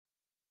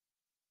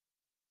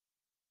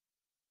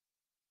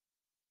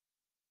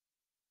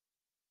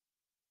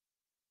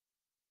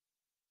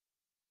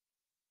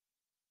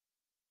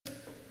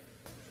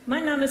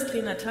Mein Name ist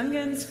Lena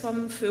Tangens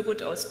vom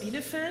Föbot aus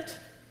Bielefeld.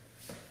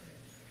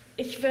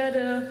 Ich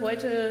werde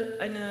heute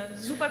eine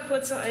super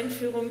kurze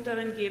Einführung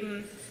darin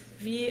geben,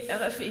 wie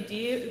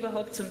RFID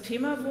überhaupt zum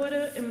Thema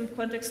wurde im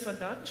Kontext von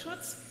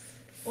Datenschutz.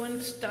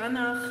 Und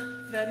danach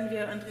werden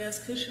wir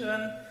Andreas Kisch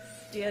hören,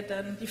 der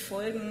dann die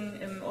Folgen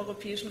im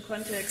europäischen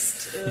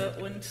Kontext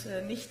und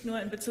nicht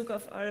nur in Bezug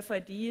auf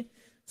RFID,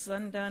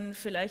 sondern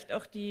vielleicht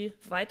auch die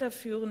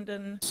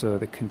weiterführenden. So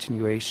the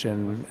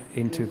continuation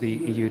into the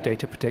EU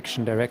Data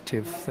Protection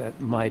Directive that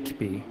might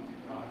be.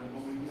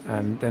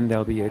 And then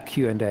there'll be a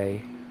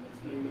Q&A.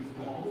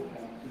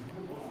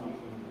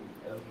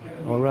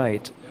 All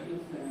right.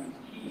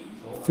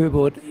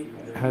 Föbot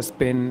has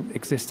been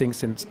existing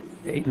since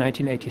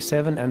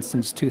 1987, and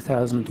since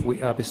 2000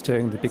 we are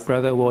bestowing the Big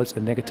Brother Awards, a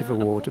negative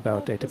award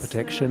about data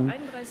protection.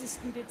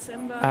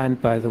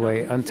 And by the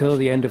way, until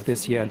the end of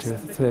this year, until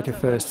the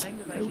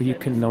 31st, you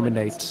can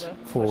nominate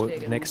for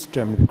the next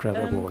German Big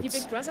Brother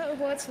Awards.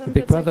 The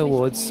Big Brother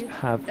Awards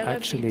have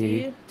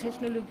actually put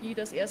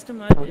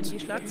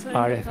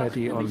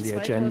RFID on the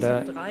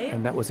agenda,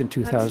 and that was in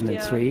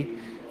 2003.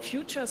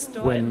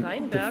 When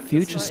the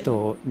Future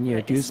Store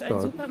near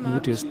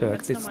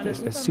Duisburg,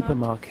 it's a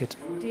supermarket,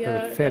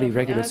 a fairly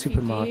regular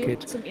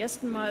supermarket,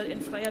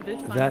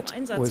 that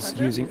was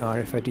using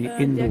RFID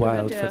in the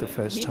wild for the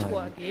first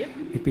time.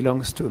 It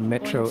belongs to a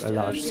Metro, a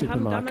large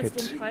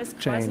supermarket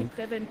chain,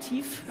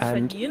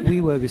 and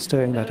we were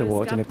bestowing that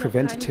award in a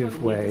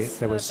preventative way.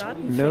 There was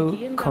no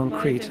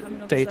concrete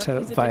data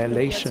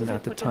violation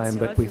at the time,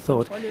 but we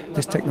thought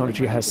this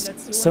technology has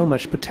so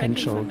much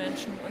potential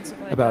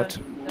about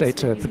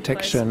data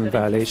protection,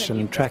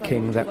 violation,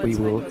 tracking, that we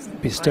will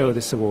bestow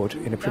this award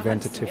in a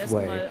preventative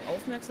way.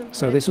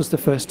 So this was the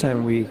first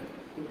time we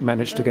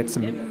managed to get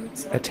some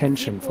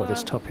attention for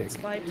this topic.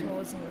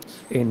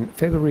 In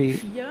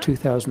February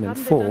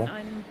 2004,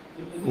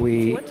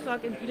 we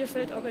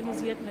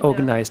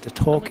organized a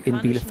talk in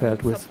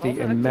Bielefeld with the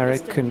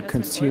American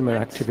consumer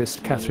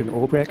activist Catherine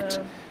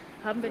Obrecht,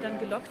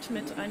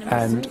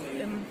 and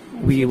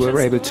we were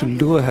able to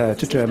lure her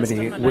to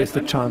Germany with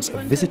the chance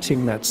of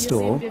visiting that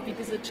store.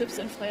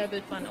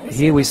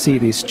 Here we see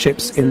these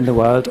chips in the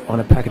wild on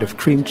a packet of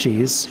cream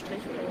cheese,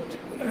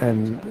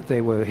 and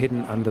they were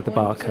hidden under the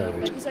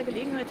barcode.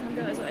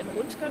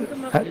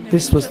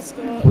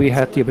 We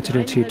had the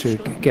opportunity to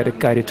get a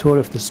guided tour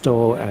of the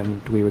store,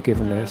 and we were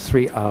given a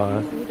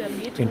 3-hour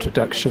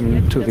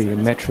introduction to the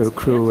Metro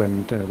crew,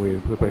 and we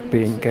were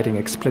getting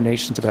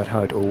explanations about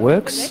how it all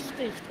works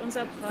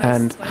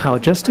and how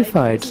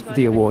justified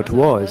the award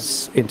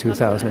was in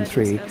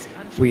 2003.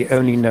 We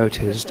only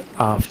noticed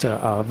after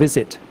our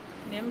visit.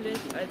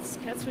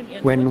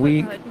 When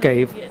we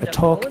gave a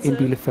talk in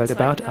Bielefeld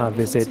about our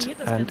visit,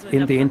 and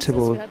in the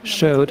interval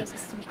showed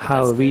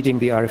how reading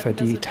the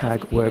RFID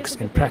tag works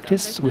in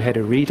practice, we had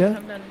a reader,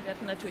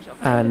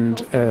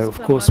 and of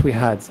course we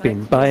had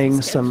been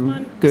buying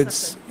some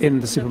goods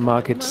in the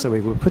supermarket, so we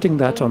were putting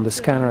that on the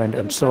scanner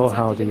and saw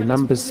how the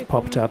numbers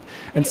popped up.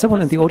 And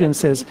someone in the audience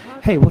says,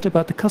 "Hey, what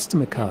about the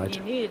customer card?"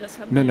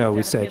 No,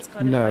 we said,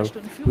 no,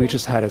 we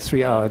just had a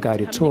 3-hour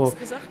guided tour.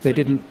 They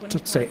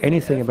didn't say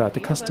anything about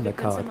the customer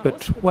card,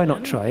 but why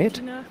not try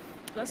it?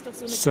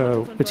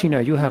 So,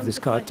 Bettina, you have this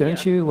card,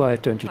 don't you? Why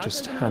don't you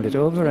just hand it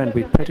over? And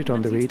we put it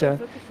on the reader,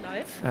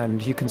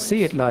 and you can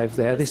see it live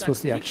there. This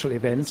was the actual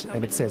event,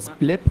 and it says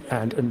blip,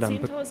 and a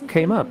number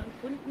came up.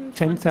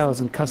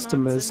 10,000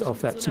 customers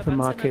of that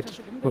supermarket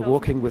were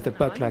walking with a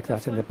bug like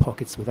that in their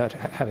pockets without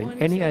having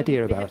any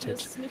idea about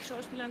it.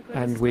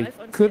 And we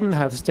couldn't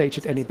have staged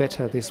it any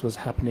better. This was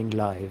happening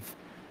live.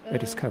 A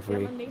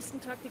discovery,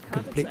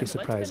 completely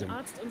surprising.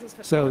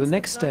 So the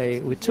next day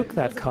we took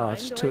that card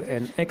to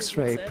an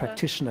X-ray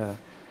practitioner,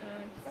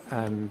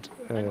 and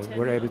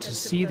were able to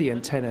see the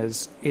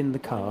antennas in the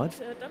card.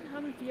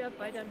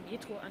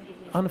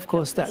 And of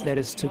course that led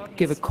us to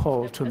give a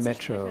call to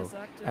Metro,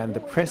 and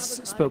the press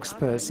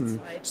spokesperson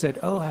said,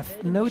 "Oh, I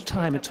have no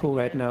time at all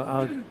right now,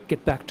 I'll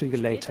get back to you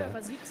later."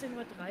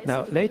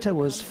 Now later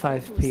was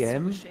 5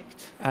 p.m.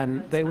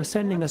 and they were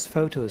sending us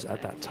photos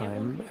at that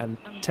time and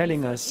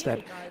telling us that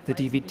the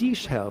DVD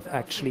shelf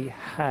actually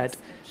had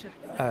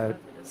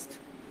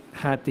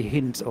the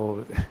hint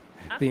or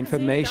the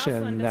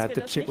information that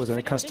the chip was on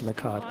a customer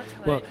card.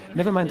 Well,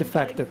 never mind the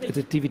fact that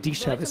the DVD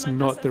shelf is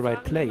not the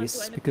right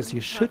place, because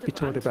you should be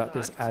told about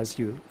this as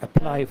you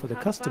apply for the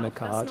customer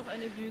card.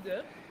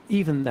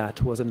 Even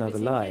that was another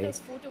lie.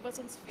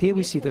 Here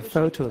we see the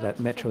photo that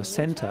Metro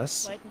sent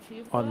us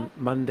on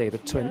Monday, the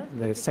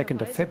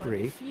 2nd of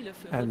February,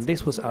 and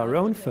this was our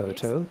own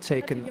photo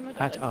taken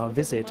at our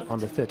visit on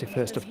the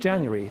 31st of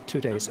January,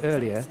 2 days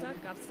earlier,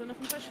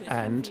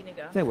 and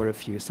there were a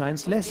few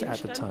signs less at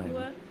the time.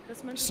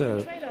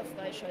 So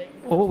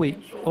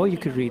all you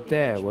could read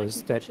there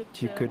was that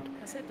you could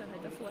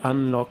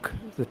unlock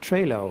the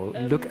trailer or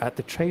look at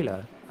the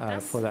trailer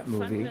for that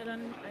movie.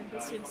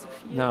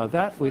 Now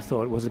that we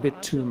thought was a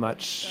bit too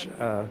much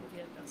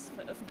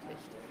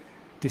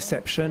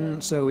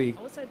deception, so we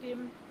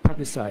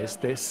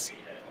publicized this.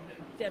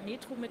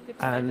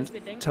 and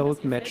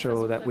told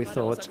Metro that we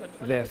thought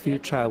their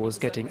field trial was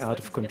getting out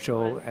of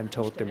control and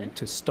told them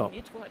to stop.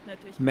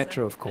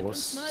 Metro, of course,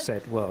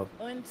 said, well,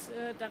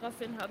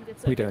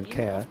 we don't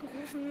care.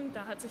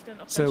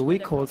 So we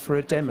called for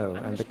a demo,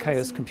 and the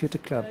Chaos Computer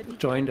Club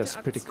joined us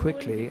pretty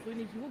quickly.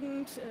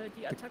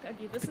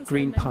 The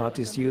Green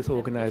Party's youth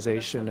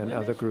organization and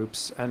other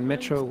groups, and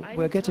Metro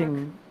were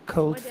getting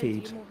cold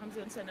feet.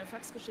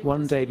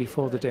 One day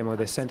before the demo,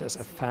 they sent us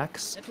a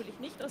fax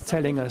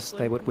telling us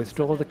they would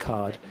withdraw the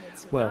card.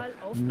 Well,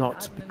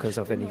 not because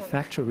of any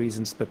factual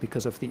reasons, but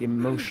because of the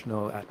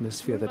emotional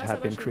atmosphere that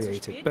had been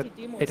created. But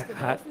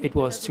it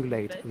was too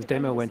late. The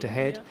demo went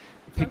ahead,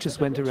 pictures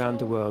went around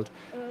the world.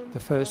 The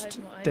first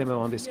demo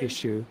on this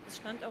issue,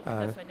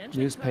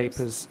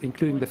 newspapers,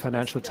 including the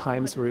Financial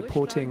Times, were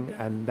reporting,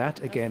 and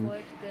that again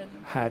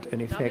had an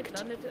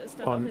effect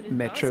on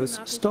Metro's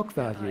stock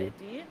value,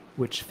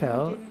 which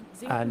fell,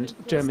 and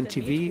German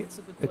TV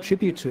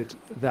attributed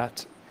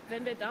that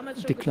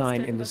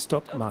decline in the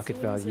stock market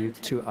value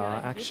to our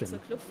action.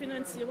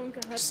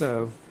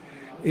 So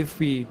if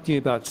we knew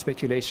about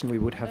speculation, we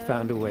would have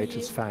found a way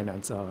to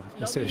finance our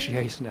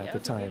association at the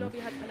time.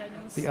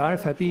 The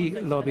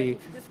RFID lobby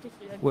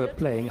were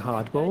playing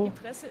hardball.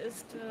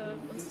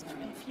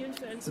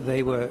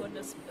 They were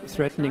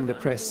threatening the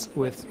press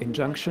with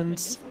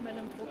injunctions,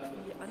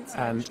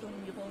 and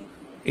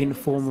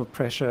informal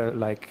pressure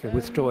like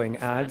withdrawing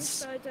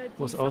ads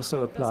was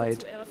also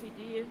applied,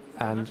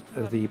 and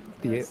the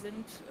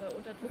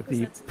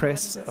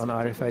press on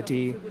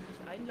RFID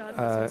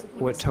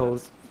were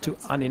told to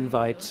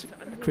uninvite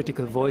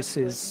critical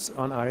voices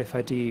on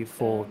RFID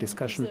for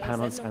discussion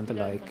panels and the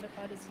like.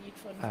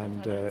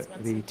 And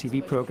the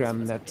TV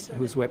program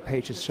whose web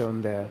page is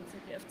shown there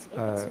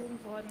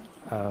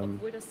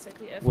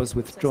was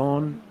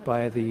withdrawn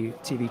by the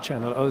TV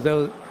channel,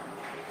 although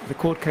the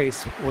court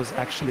case was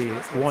actually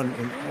won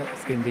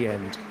in the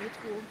end.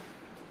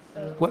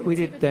 What we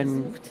did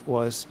then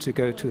was to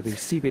go to the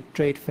CeBIT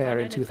trade fair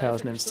in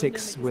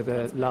 2006 with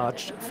a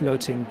large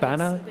floating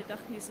banner,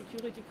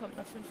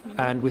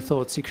 and we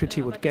thought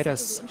security would get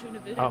us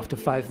after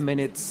 5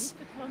 minutes,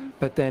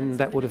 but then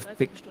that would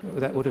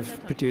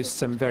have produced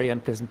some very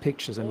unpleasant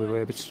pictures, and we were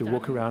able to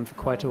walk around for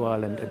quite a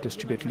while and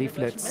distribute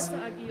leaflets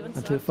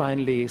until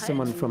finally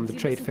someone from the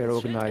trade fair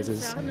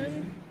organizers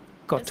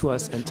got to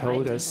us and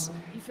told us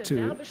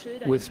to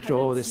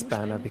withdraw this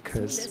banner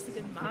because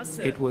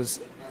it was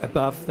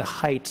above the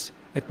height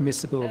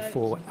admissible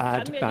for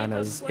ad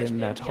banners in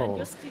that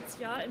hall.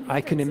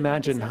 I can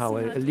imagine how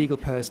a legal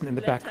person in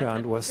the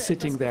background was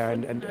sitting there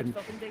and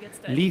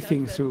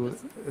leafing through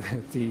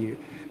the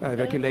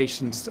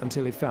regulations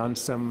until he found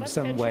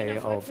some way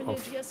of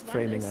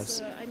framing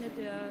us.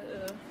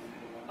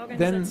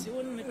 Then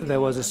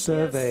there was a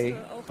survey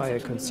by a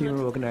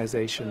consumer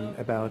organization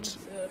about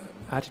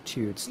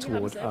attitudes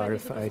toward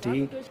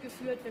RFID,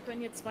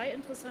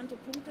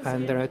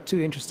 and there are two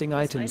interesting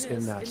items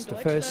in that. The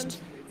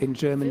first, in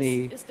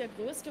Germany,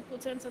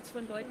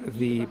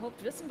 the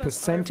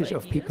percentage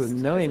of people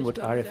knowing what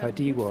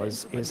RFID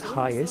was is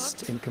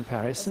highest in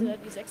comparison.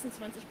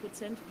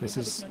 This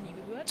is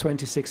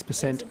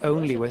 26%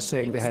 only were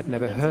saying they had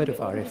never heard of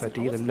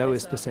RFID, the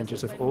lowest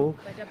percentage of all.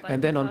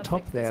 And then on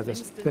top there,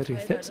 there's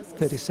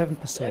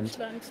 37%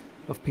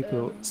 of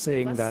people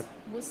saying that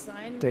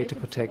data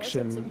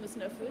protection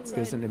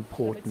is an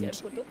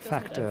important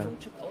factor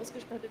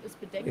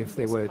if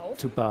they were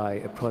to buy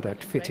a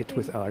product fitted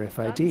with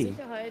RFID.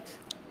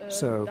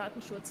 So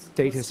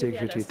data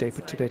security,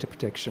 data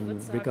protection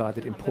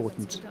regarded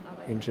important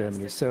in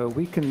Germany. So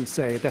we can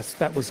say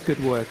that was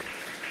good work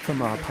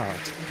from our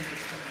part.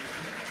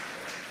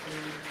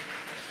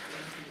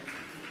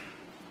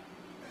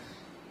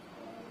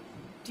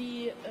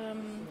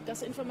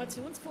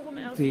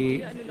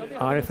 The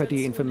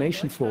RFID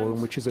Information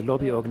Forum, which is a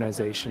lobby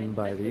organization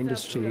by the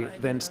industry,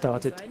 then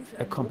started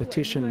a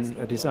competition,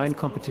 a design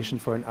competition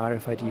for an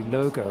RFID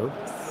logo.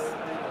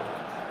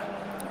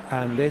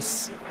 And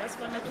this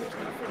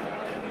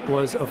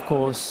was, of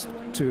course,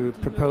 to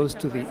propose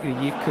to the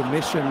EU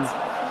Commission,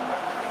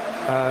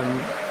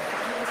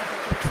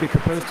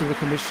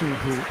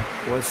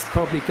 who was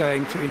probably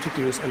going to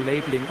introduce a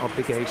labeling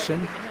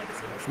obligation.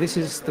 This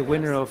is the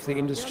winner of the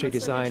industry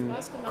design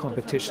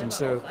competition.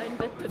 So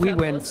we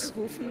went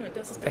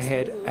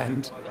ahead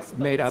and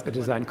made up a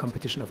design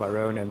competition of our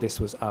own, and this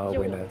was our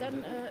winner.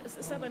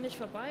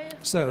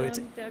 So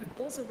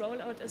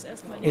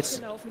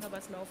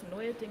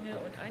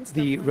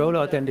the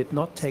rollout then did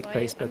not take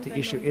place, but the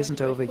issue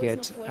isn't over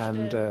yet,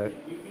 and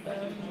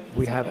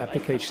we have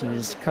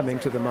applications coming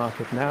to the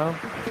market now.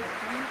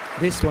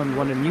 This one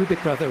won a new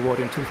Big Brother award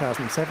in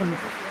 2007,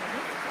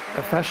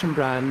 a fashion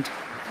brand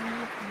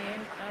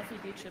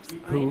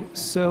who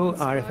sew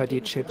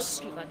RFID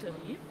chips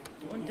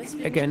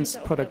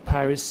against product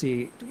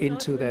piracy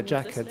into their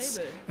jackets.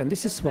 And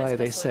this is why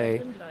they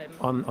say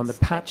on the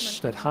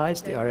patch that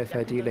hides the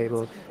RFID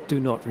label, do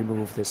not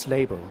remove this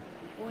label.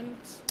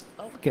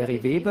 Gary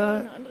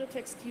Weber,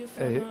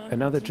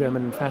 another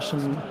German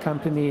fashion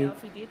company,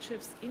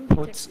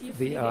 put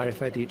the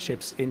RFID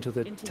chips into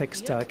the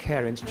textile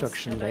care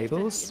instruction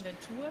labels,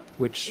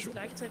 which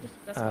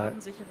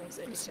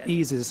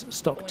eases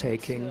stock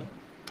taking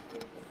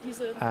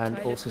and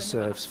also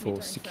serves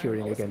for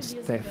securing against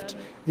theft.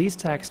 These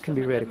tags can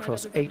be read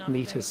across 8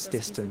 meters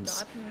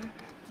distance.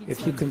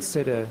 If you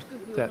consider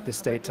that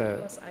this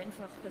data,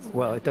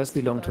 well, it does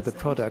belong to the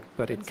product,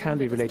 but it can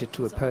be related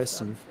to a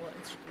person.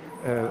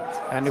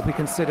 And if we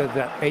consider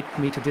that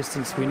 8-meter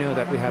distance, we know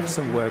that we have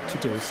some work to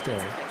do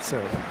still. So,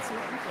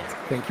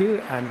 thank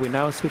you. And we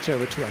now switch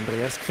over to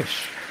Andreas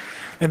Krisch.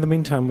 In the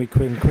meantime, we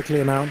can quickly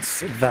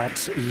announce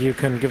that you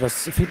can give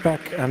us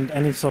feedback and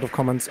any sort of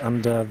comments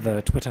under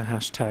the Twitter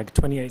hashtag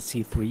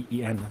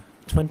 28C3EN.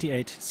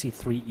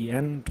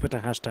 28C3EN, Twitter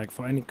hashtag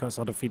for any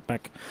sort of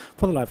feedback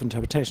for the live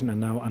interpretation. And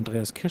now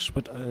Andreas Krisch,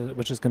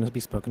 which is going to be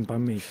spoken by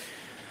me.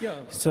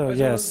 So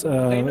yes,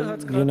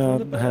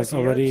 has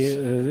already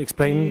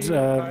explained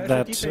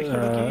that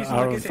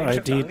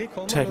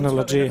RFID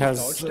technology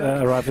has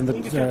arrived in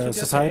the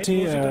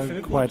society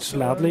quite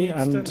loudly,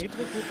 and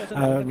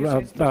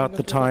about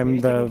the time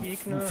the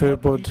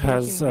Föbud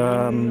has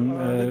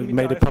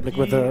made it public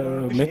with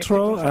the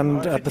metro,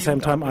 and at the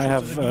same time I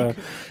have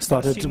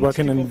started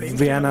working in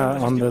Vienna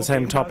on the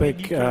same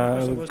topic,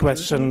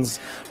 questions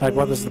like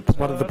what are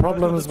the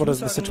problems, what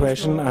is the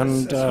situation,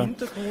 and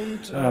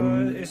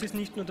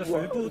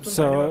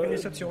so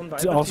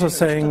also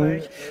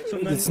saying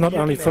it's not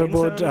only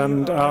Föbud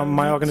and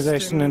my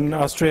organization in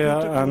Austria,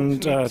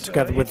 and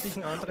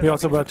we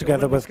also work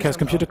together with Chaos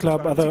Computer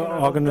Club, other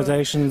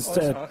organizations,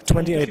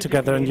 28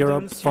 together in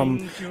Europe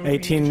from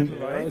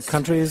 18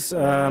 countries.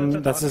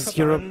 That is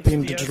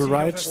European Digital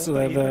Rights,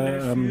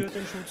 the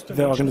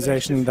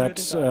organization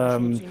that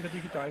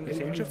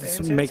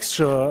makes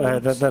sure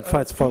that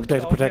fights for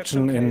data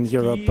protection in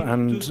Europe,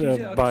 and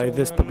by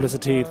this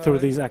publicity through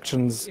these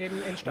actions,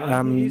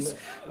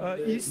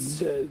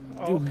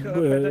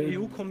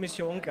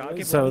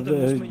 so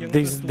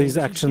these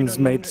actions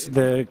made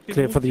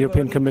clear for the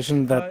European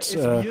Commission that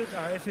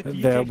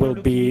there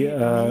won't be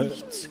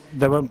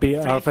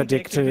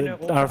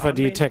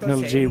RFID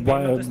technology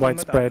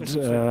widespread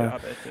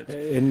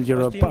in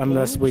Europe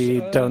unless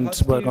we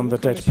don't work on the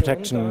data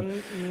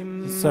protection.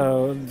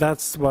 So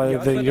that's why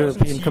the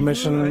European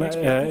Commission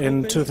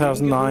in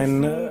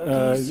 2009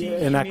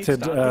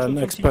 enacted an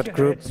expert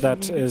group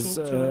that is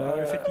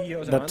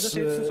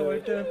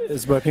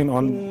working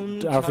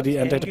on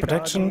RFID and data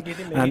protection,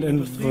 and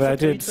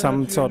invited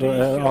some sort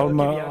of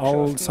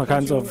all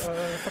kinds of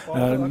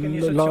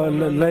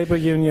labor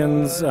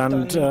unions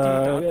and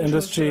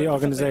industry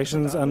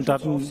organizations and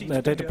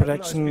data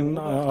protection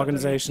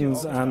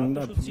organizations and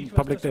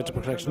public data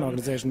protection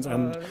organizations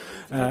and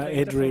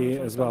EDRI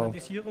as well,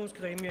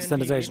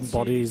 standardization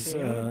bodies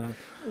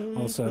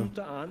also,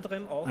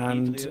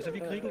 and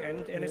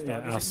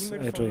us,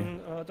 EDRI.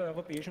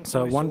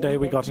 So one day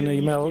we got an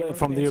email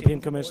from the European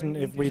Commission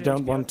if we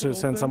don't want to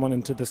send someone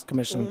into this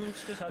commission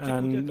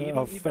and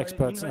of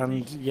experts,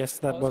 and yes,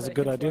 that was a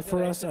good idea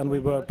for us, and we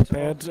were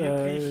prepared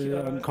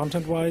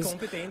content-wise,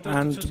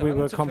 and we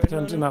were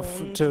competent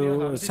enough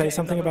to say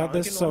something about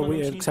this, so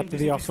we accepted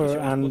the offer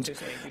and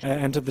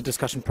entered the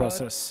discussion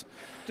process.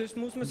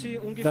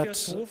 That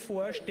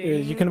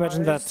you can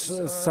imagine that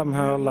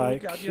somehow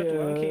like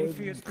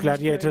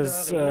gladiator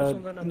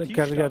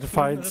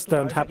fights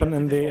don't happen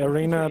in the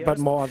arena, but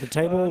more at the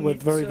table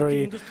with very,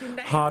 very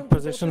hard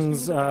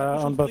positions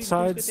on both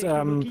sides.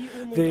 The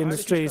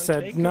industry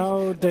said,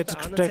 no, data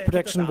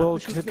protection will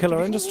kill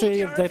our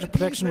industry. Data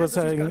protection was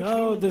saying,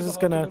 oh, this is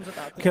going to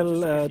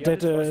kill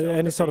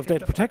any sort of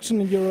data protection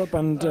in Europe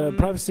and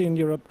privacy in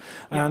Europe,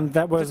 and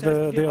that was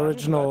the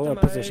original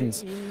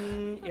positions.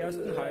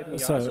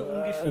 So,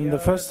 in the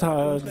first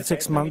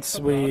 6 months,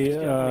 we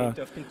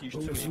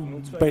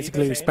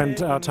basically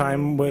spent our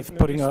time with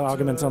putting our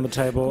arguments on the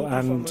table,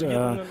 and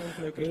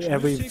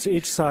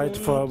each side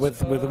with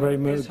very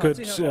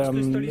good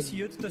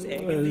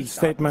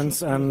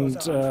statements and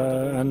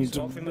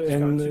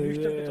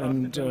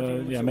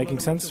making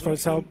sense for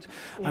itself.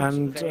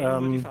 And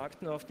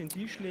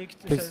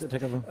please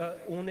take over.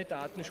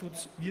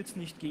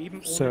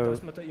 So,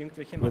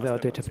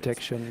 without data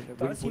protection,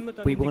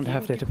 we won't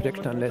have data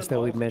protection unless there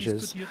will be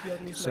measures.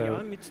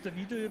 So,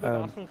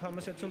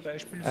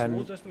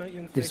 and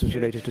this was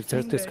related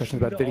to discussion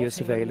about video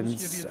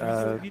surveillance,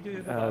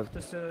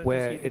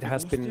 where it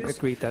has been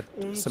agreed that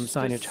some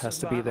signage has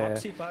to be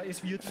there,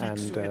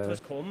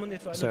 and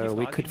so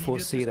we could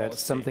foresee that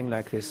something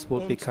like this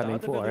would be coming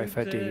for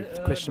RFID.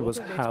 The question was,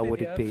 how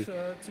would it be?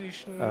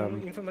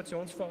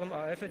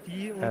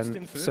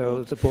 And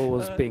so the ball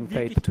was being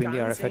played between the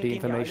RFID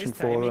Information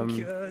Forum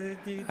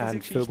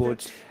and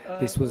Föbud.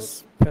 This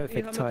was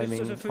perfect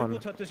timing on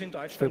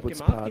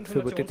Föbut's part.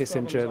 Föbut did this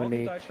in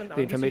Germany.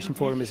 The Information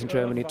Forum is in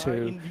Germany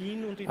too.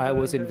 I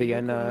was in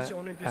Vienna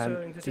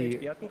and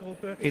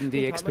in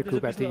the expert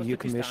group at the EU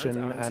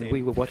Commission, and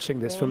we were watching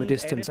this from a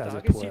distance, as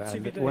it were.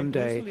 And one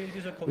day,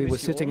 we were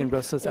sitting in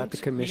Brussels at the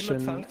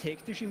Commission,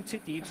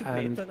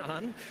 and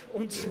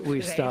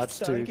we start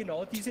to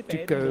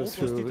go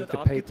through the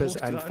papers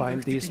and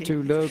find these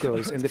two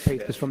logos in the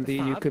papers from the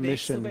EU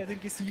Commission.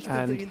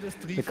 And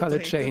the color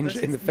change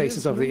in the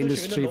faces of the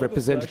industry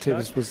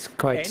representatives was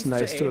quite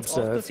nice to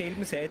observe.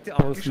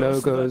 Both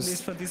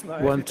logos,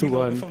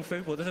 one-to-one,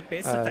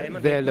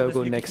 their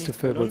logo next to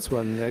Föbut's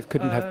one. It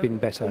couldn't have been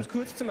better.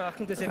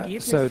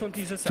 So,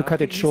 to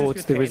cut it short,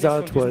 the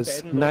result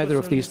was neither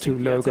of these two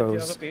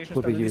logos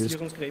will be used.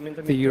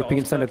 The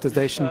European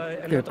standardization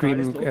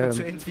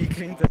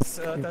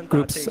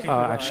groups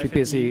are actually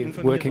busy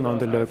working on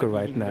the logo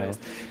right now.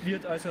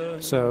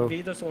 So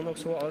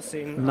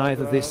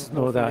neither this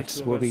nor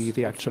that will be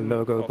the actual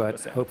logo,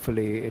 but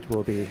hopefully it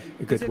will be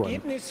a good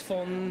one.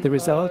 The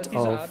result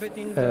of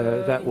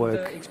that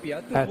work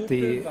at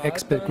the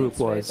expert group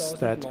was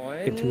that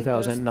in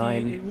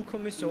 2009,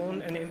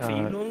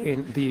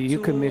 the EU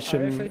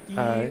Commission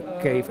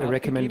gave a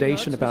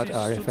recommendation about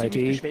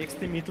RFID.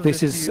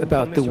 This is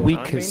about the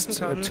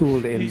weakest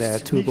tool in their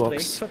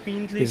toolbox.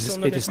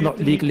 It is not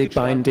legally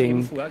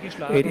binding.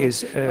 It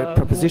is a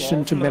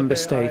proposition to member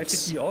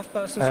states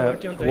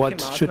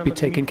what should be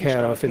taken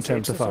care of in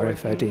terms of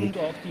RFID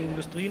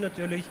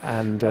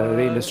and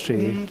the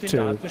industry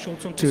to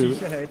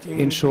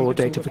ensure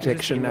data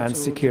protection and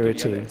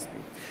security.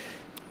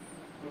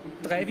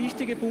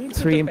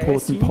 Three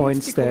important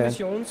points there.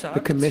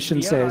 The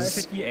Commission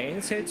says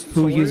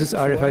who uses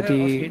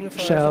RFID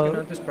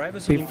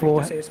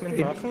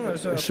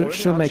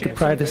shall make a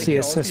privacy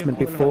assessment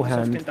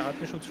beforehand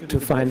to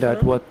find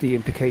out what the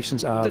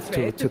implications are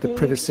to the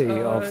privacy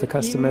of the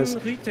customers.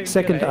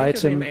 Second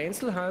item,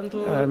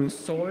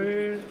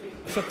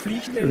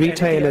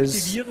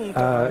 retailers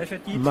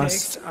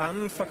must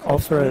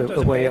offer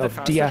a way of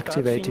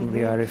deactivating the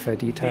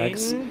RFID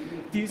tags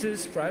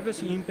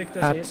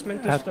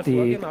at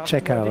the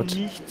checkout,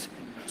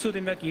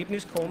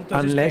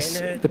 unless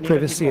the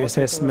privacy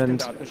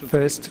assessment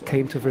first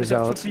came to the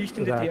result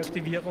that.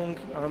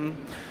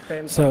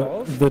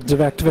 So the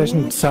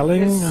deactivation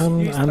selling,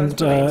 and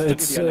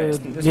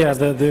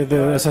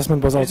the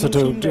assessment was also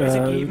to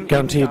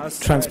guarantee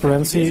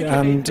transparency,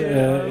 and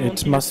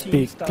it must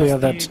be clear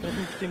that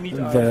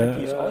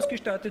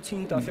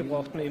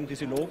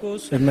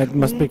it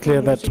must be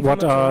clear that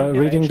what are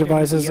reading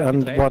devices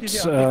and what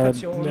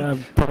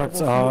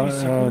products are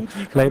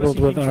labeled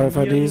with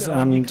RFIDs,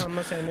 and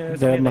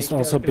there must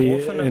also be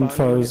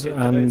infos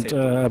and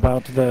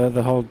about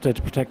the whole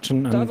data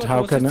protection and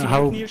how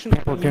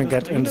people can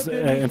get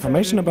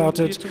information about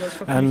it.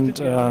 And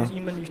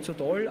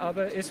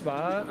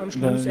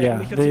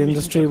the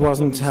industry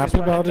wasn't happy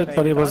about it,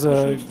 but it was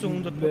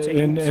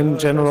in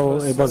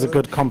general it was a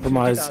good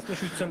compromise.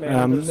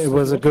 It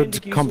was a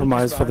good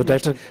compromise for the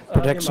data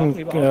protection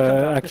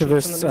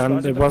activists,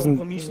 and it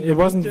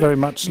wasn't very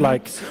much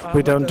like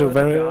we don't do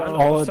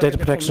all data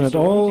protection at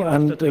all,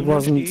 and it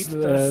wasn't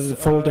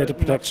full data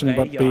protection,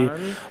 but we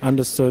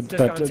understood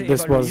that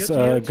this was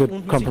a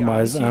good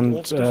compromise.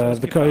 And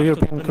the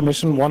European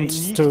Commission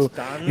wants to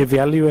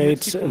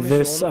evaluate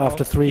this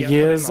after 3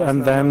 years,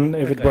 and then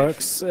if it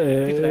works,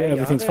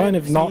 everything's fine.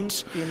 If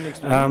not,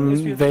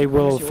 they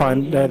will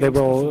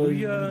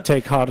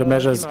take harder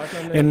measures.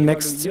 In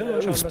next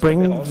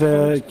spring,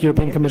 the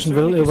European Commission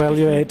will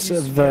evaluate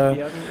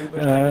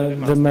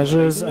the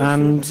measures,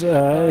 and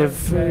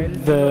if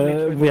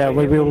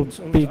we will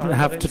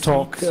have to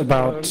talk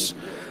about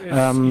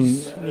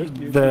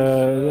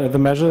the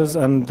measures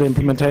and the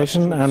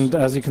implementation, and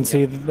as you can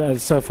see,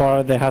 so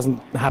far there hasn't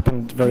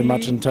happened very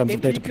much in terms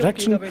of data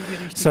protection,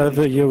 so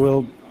the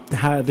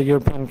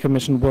European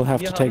Commission will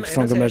have to take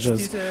stronger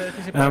measures.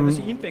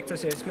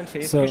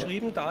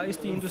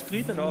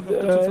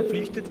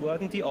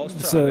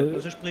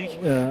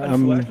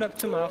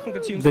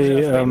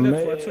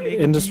 The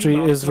industry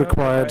is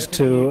required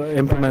to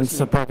implement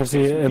a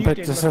privacy impact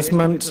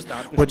assessment,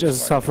 which is a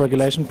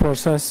self-regulation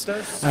process.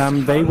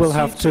 They will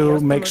have to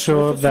make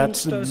sure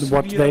that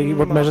what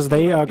measures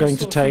they are going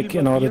to take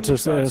in order to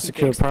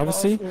secure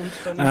privacy,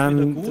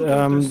 and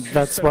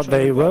that's what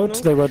they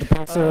wrote. They wrote a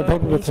paper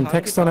with some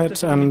text on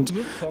it and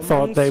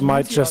thought they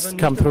might just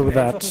come through with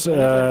that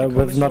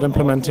with not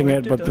implementing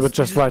it, but with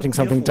just writing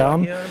something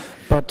down.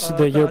 But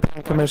the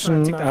European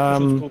Commission,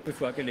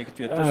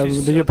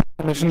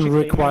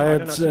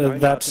 required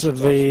that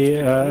the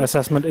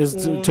assessment is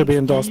to be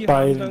endorsed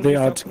by the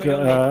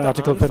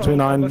Article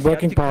 29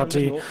 Working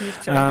Party,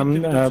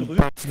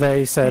 but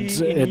they said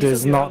it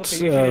is not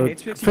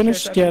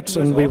finished yet,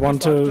 and we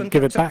want to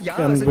give it back,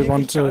 and they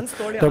want to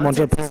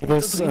approve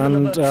this.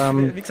 And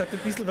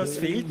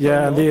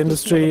the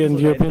industry and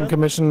the European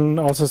Commission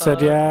also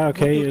said,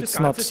 okay, it's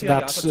not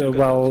that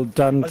well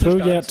done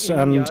through yet,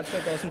 and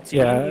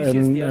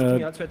in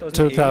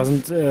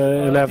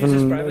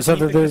 2011, so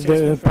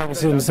the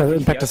policy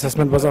impact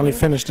assessment was only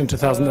finished in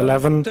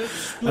 2011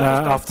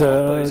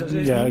 after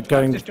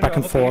going back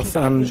and forth,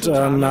 and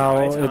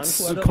now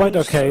it's quite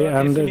okay,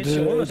 and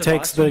it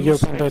takes the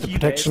European data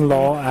protection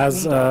law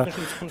as a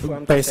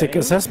basic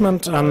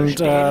assessment and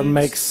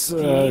makes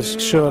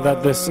sure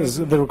that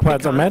the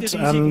requirements are met,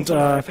 and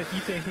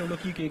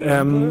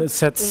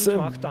sets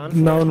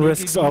known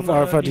risks of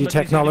RFID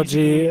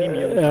technology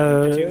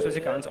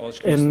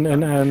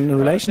in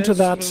relation to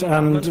that,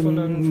 and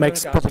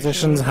makes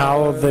propositions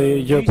how the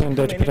European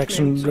data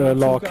protection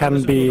law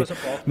can be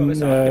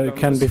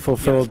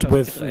fulfilled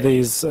with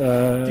these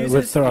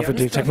with the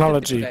RFID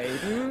technology.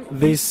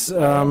 The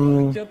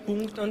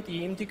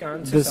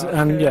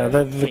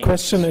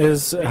question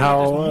is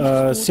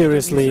how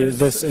seriously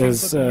this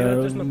is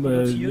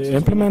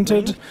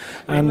implemented,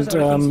 and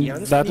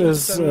that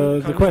is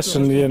the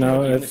question. You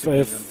know, if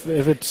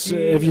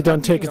you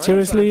don't take it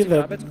seriously,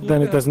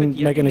 then it doesn't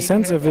make any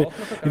sense. If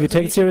you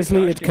take it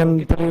seriously, it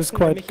can produce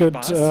quite good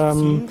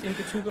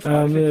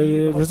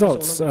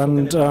results.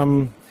 And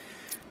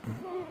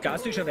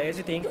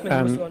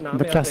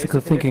the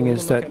classical thinking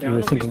is that you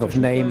were thinking of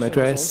name,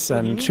 address,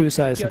 and shoe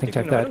size and things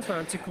like that.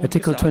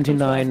 Article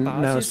 29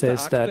 now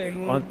says that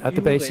at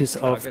the basis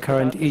of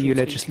current EU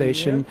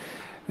legislation,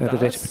 the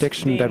data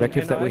protection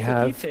directive that we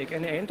have,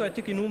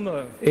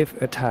 if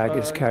a tag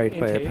is carried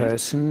by a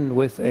person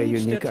with a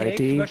unique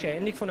ID,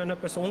 and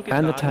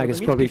the tag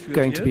is probably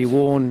going to be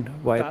worn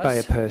by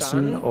a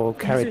person or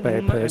carried by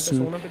a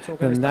person,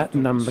 then that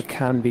number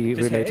can be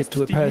related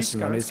to a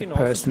person and is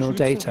personal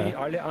data.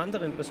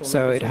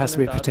 So it has to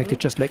be protected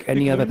just like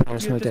any other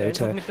personal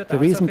data. The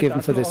reason given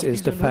for this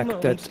is the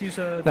fact that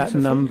that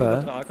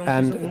number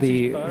and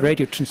the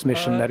radio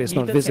transmission that is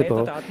not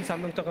visible,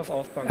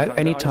 at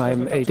any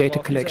time a data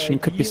collection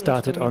could be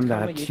started on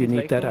that. You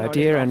need that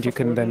idea, and you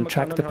can then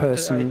track the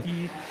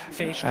person,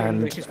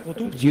 and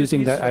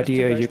using that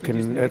idea you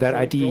can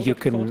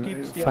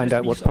find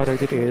out what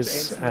product it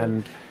is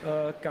and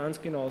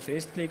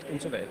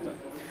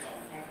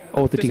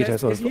all the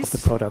details of the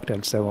product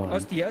and so on.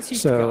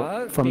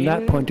 So from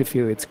that point of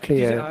view, it's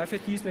clear. So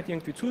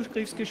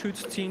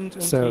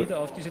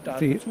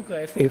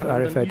if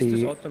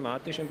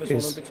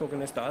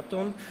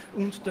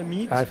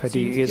RFID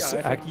is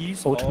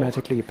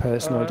automatically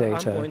personal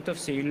data,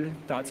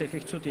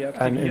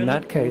 and in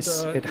that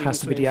case, it has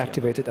to be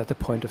deactivated at the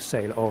point of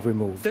sale or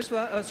removed.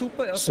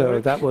 So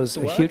that was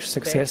a huge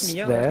success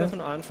there,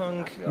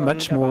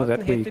 much more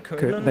than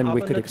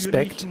we could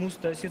expect.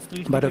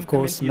 But of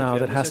course, now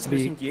that has to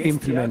be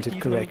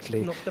implemented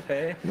correctly,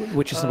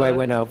 which is why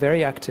we're now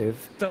very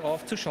active to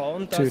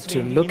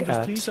look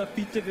at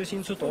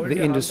the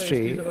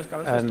industry,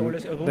 and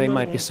they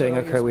might be saying,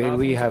 okay,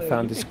 we have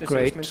found this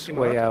great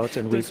way out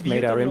and we've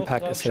made our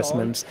impact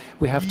assessments.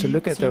 We have to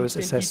look at those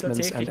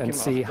assessments and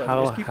see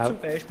how have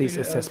these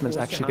assessments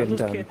actually been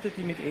done.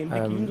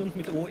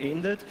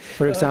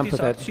 For example,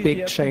 that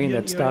big chain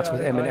that starts with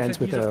M and ends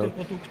with O.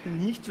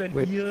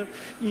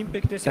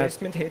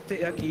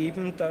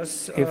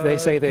 If they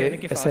say the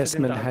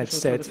assessment had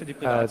said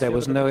there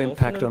was no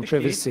impact on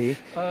privacy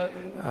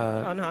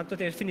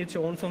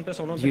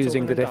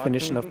using the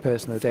definition of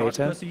personal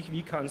data,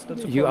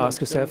 you ask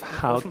yourself,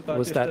 how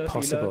was that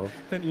possible?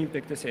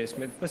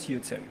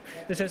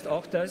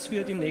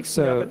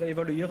 So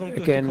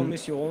again,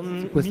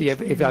 with the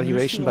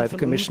evaluation by the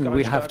Commission,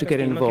 we have to get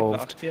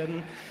involved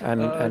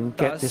and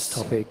get this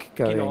topic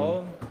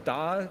going.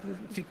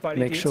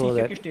 Make sure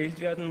that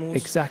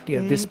exactly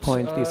at this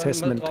point the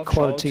assessment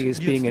quality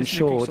is being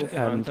ensured,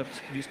 and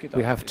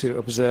we have to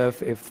observe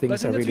if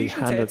things are really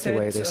handled the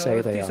way they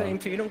say they are.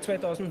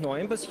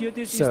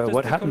 So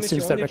what happened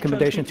since that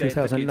recommendation in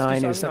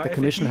 2009 is that the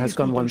Commission has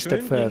gone one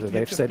step further.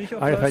 They've said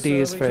RFID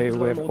is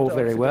all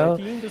very well,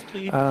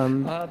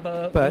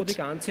 but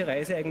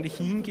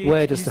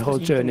where does the whole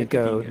journey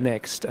go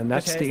next? And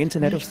that's the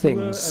Internet of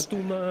Things.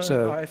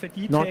 So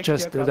not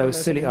just those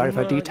silly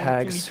RFID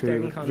tags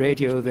who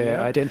radio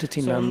their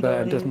identity number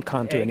and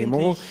can't do any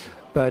more,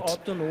 but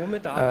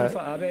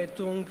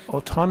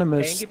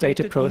autonomous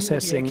data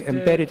processing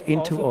embedded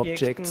into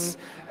objects,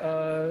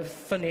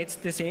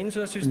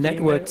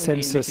 networked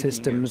sensor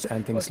systems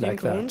and things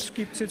like that.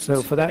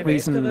 So for that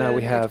reason, now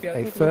we have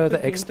a further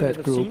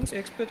expert group,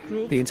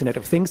 the Internet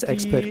of Things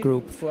expert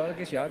group,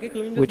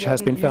 which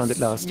has been founded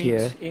last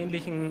year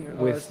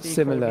with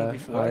similar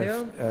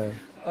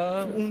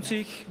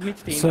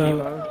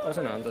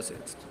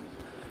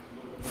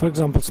for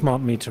example,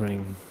 smart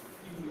metering.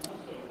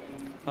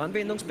 So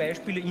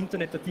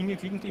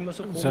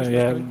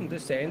yeah,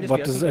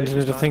 what does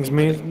Internet of Things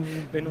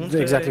mean?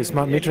 Exactly,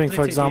 smart metering,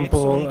 for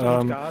example.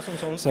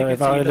 So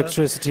if our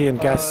electricity and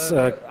gas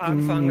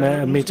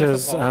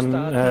meters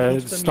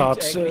and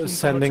start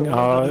sending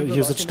our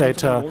usage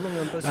data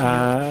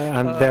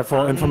and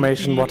therefore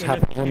information what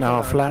happened in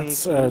our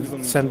flats,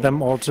 send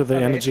them all to the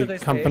energy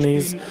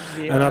companies.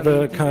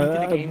 Another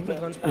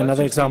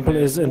example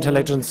is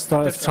intelligent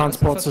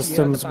transport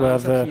systems, where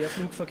the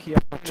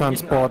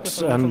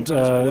transport and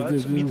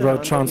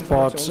road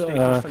transport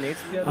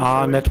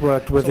are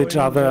networked with each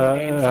other,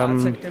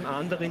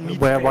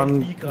 where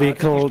one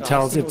vehicle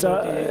tells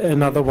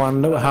another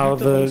one how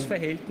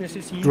the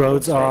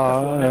roads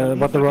are,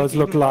 what the roads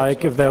look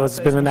like, if there has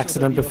been an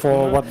accident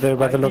before, what the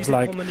weather looks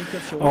like.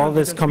 All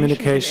this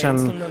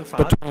communication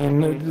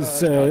between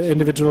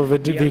individual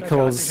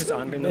vehicles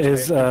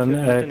is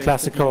a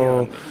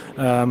classical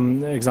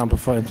example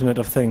for Internet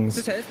of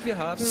Things.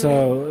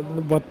 So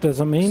what does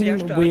it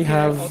mean? We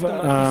have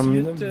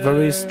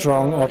very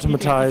strong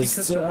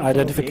automatized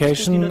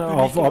identification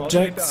of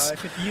objects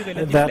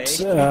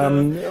that,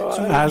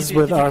 as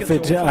with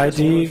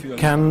RFID,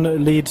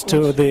 can lead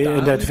to the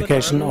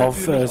identification of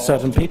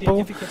certain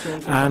people,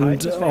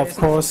 and of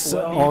course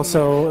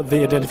also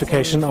the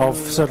identification of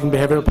certain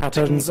behavioral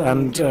patterns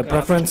and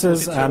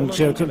preferences and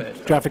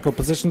geographical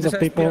positions of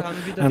people,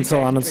 and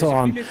so on and so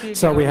on.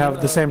 So we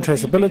have the same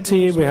traceability.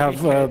 We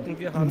have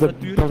the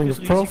building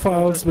of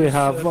profiles. We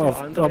have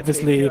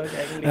obviously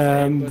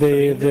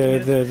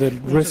the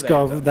risk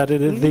of that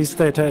these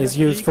data is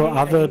used for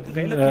other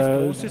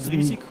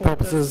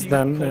purposes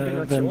than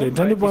the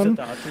intended one,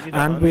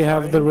 and we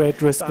have the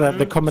great risk that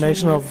the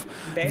combination of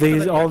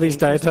all these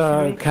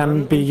data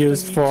can be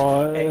used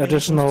for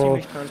additional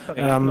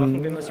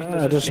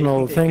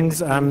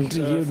things, and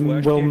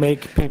will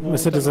make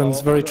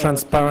citizens very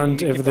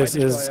transparent if this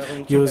is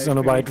used on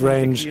a wide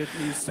range,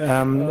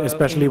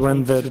 especially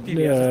when the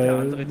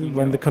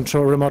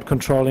remote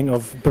controlling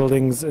of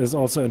buildings is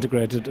also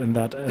integrated in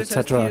that,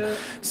 etc.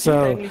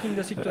 So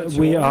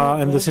we are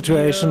in the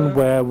situation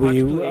where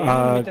we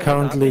are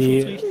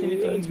currently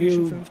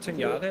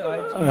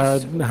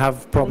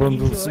have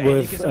problems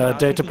with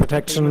data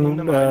protection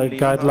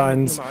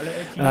guidelines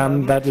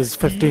that is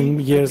 15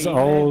 years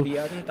old,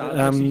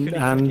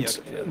 and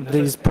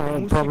these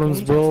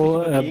problems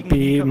will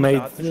be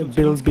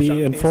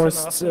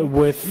enforced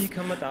with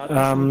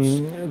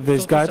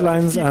these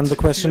guidelines, and the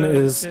question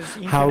is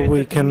how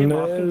we can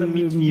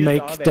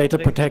make data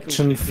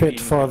protection fit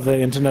for the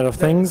Internet of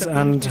Things,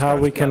 and how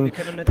we can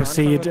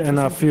proceed in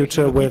our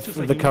future with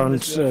the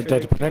current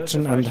data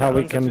protection, and how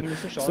we can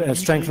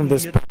strengthen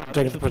this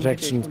data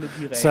protection.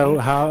 So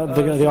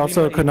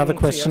also another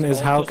question is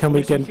how can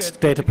we get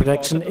data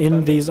protection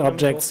in these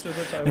objects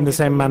in the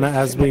same manner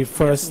as we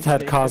first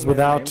had cars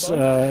without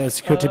a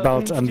security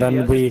belt, and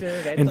then we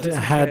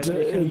had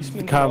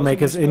car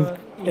makers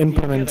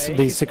implement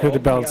these security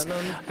belts,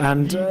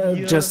 and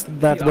just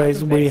that way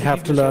we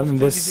have to learn in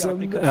this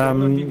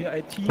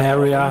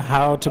area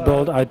how to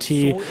build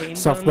IT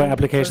software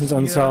applications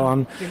and so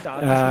on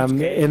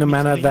in a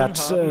manner that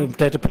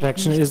data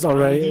protection is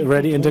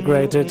already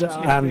integrated,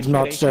 and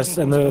not just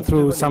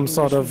through some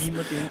sort of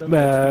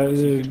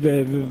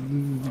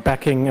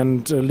backing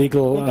and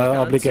legal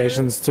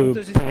obligations to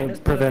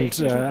prevent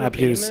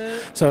abuse.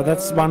 So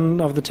that's one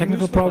of the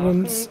technical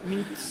problems.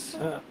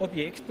 So,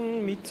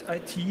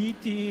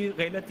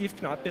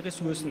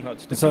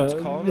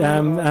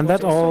 and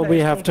that all we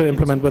have to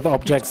implement with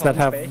objects that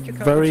have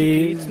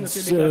very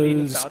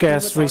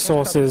scarce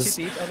resources,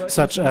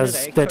 such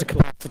as data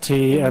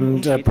capacity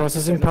and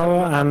processing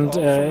power, and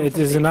it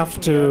is enough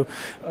to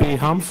be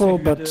harmful,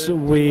 but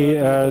we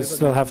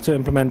still have to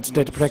implement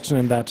data protection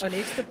in that.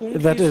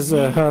 That is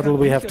a hurdle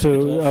we have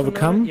to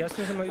overcome.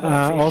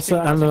 Also,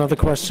 and another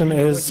question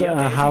is,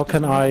 how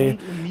can I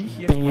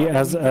be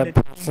as a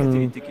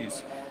person?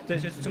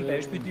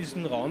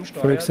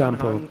 For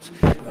example,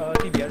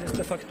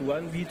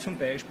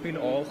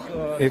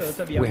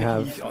 if we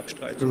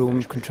have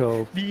room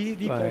control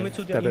by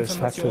diverse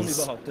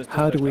factors,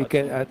 how do we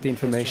get at the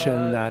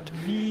information that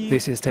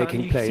this is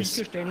taking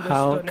place?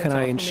 How can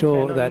I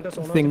ensure that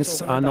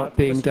things are not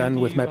being done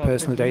with my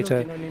personal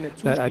data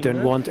that I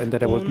don't want and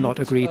that I would not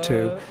agree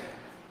to?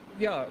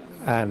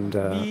 And,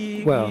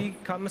 well,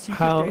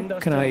 how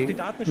can I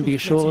be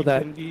sure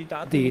that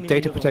the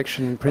data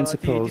protection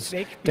principles,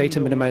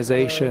 data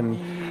minimization,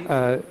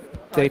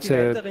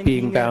 data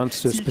being bound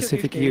to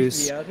specific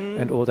use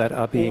and all that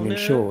are being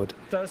ensured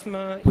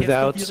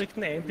without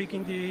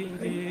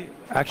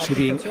actually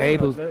being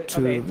able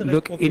to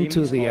look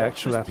into the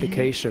actual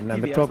application.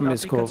 And the problem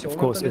is, of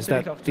course, is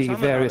that the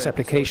various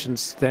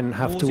applications then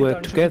have to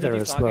work together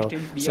as well.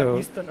 So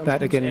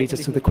that again leads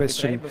us to the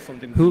question,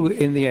 who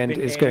in the end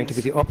is going to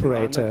be the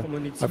operator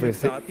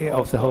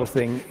of the whole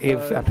thing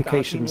if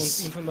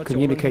applications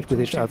communicate with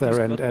each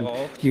other and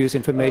use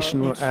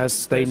information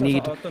as they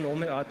need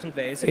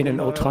in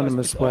an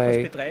autonomous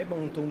way.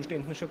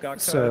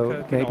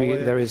 So maybe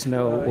there is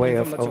no way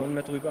of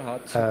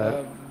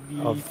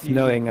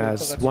knowing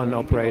as one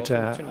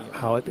operator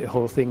how the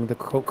whole thing, the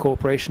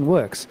cooperation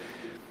works.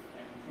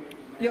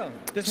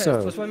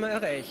 So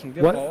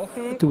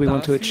what do we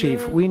want to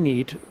achieve? We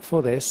need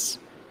for this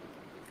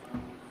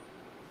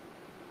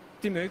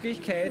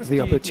the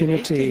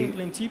opportunity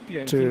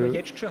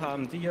to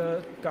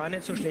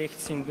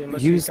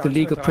use the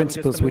legal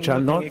principles, which are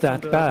not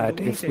that bad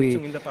if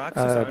we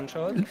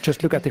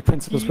just look at the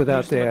principles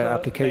without their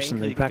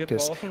application in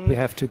practice. We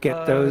have to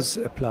get those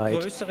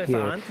applied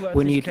here.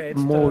 We need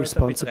more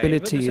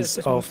responsibilities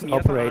of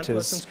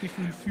operators.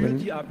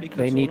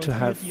 They need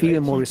to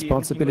feel more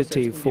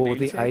responsibility for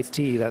the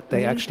IT that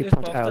they actually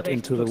put out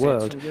into the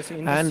world.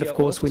 And of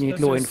course, we need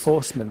law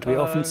enforcement. We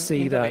often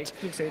see that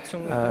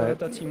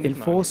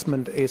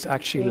enforcement is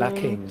actually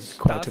lacking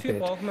quite a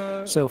bit.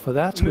 So for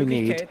that, we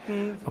need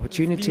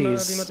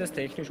opportunities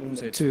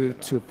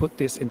to put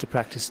this into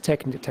practice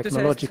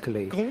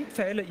technologically.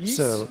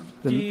 So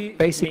the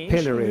basic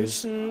pillar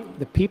is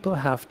the people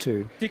have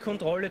to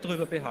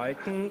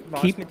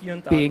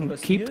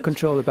keep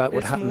control about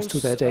what happens to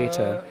their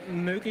data.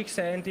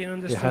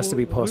 It has to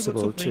be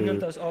possible to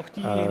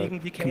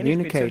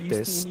communicate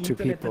this to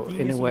people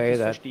in a way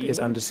that is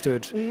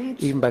understood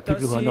even by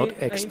people who are not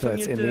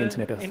experts in the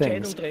Internet of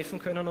Things,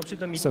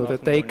 so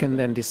that they can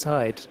then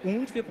decide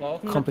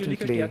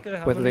competently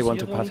whether they want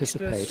to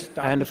participate.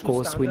 And of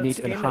course, we need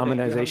a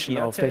harmonization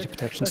of data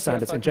protection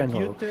standards in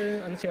general.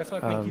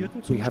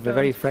 We have a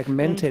very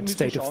fragmented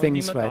state of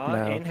things right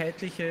now,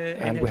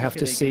 and we have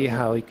to see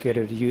how we get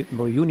a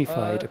more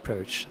unified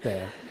approach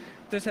there.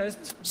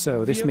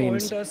 So this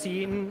means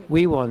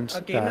we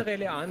want that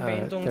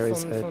there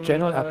is a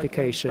general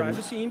application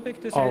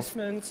of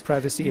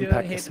privacy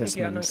impact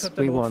assessments.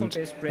 We want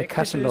a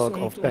catalogue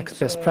of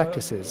best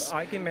practices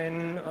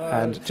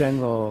and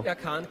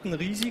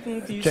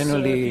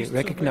generally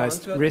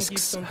recognized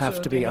risks have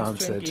to be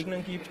answered.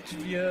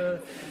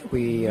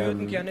 We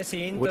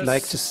would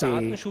like to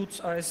see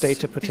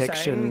data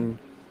protection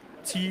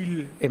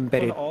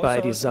embedded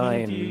by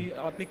design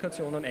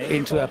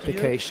into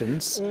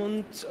applications,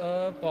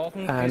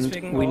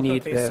 and we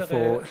need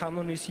therefore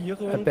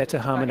a better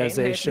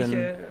harmonization,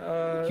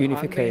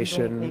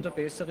 unification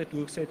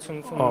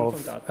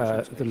of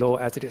the law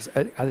as it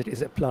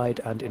is applied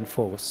and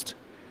enforced.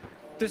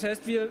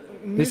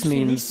 This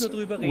means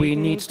we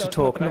need to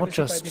talk not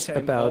just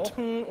about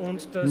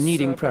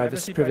needing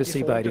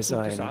privacy by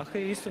design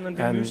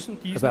and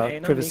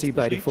about privacy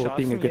by default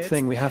being a good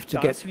thing. We have to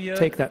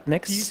take that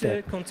next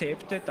step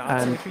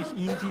and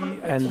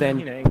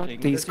then put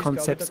these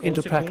concepts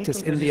into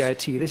practice in the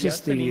IT. This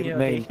is the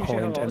main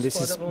point, and this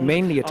is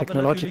mainly a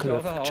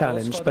technological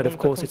challenge, but of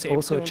course it's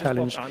also a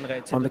challenge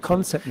on the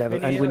concept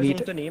level, and we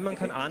need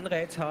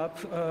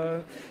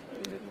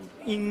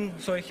in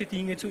solche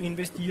Dinge zu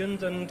investieren,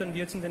 dann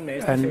wird es in den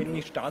meisten Fällen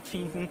nicht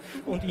stattfinden.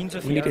 Und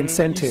insofern we need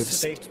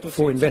incentives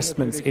for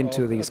investments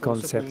into these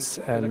concepts,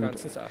 and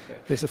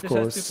this, of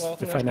course,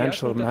 the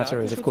financial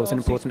matter is, of course, an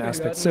important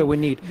aspect. So we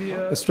need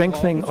the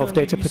strengthening of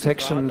data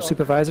protection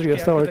supervisory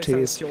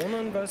authorities.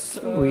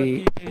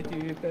 We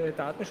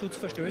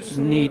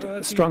need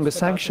stronger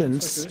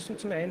sanctions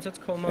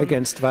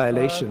against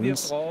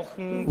violations.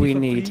 We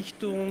need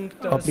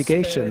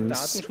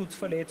obligations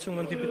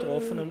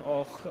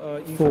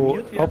for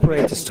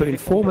operators to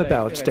inform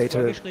about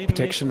data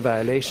protection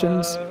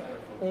violations,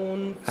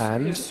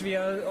 and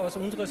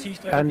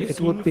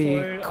it would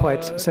be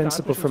quite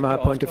sensible from our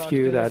point of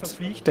view that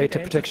data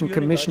protection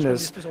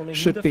commissioners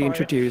should be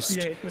introduced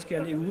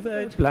on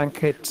a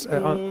blanket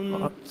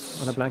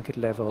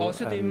level,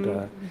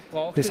 and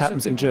this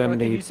happens in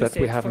Germany, but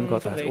we haven't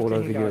got that all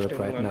over Europe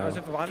right now.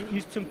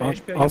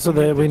 Also,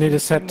 we need a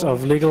set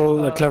of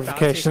legal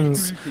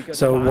clarifications.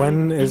 So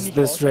when is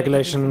this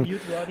regulation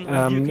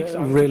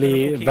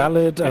really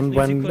valid, and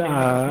when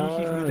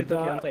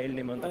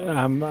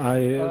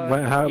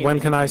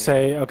can I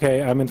say,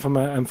 okay, I'm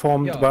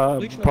informed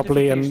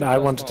properly and I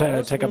want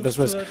to take up this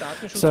risk?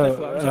 So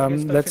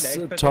let's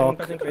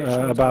talk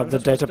about the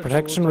data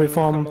protection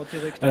reform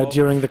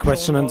during the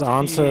question and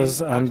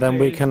answers, and then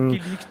we can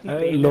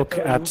look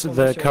at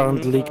the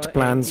current leaked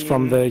plans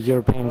from the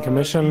European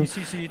Commission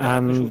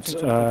and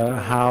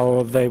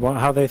how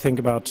they think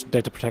about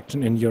data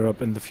protection in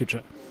Europe in the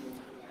future.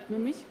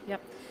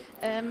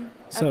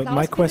 So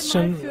my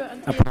question,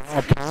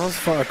 applause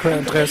for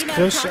Andreas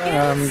Krisch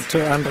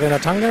to Andrea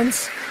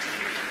Tangens.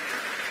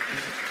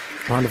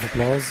 Round of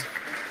applause.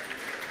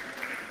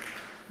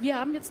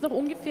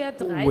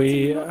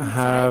 We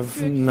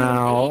have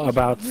now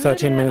about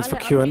 13 minutes for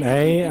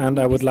Q&A, and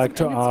I would like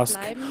to ask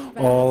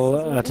all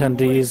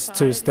attendees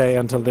to stay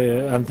until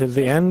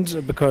the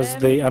end, because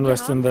the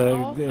unrest in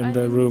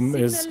the room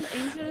is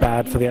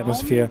bad for the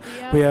atmosphere.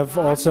 We have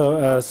also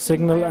a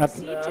signal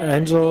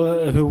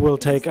angel who will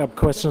take up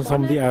questions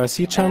from the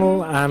IRC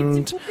channel,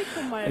 and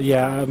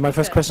yeah, my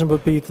first question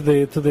would be to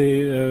the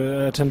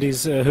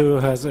attendees who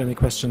has any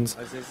questions.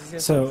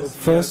 So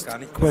first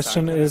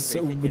question is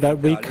that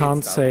we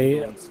can't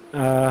say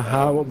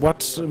what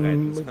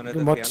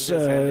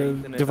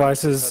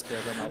devices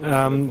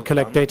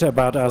collect data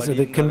about us.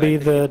 It can be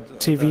the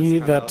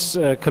TV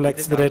that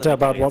collects the data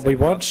about what we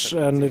watch,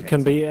 and it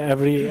can be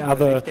every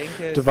other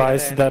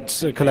device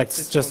that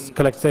collects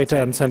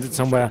data and sends it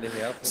somewhere.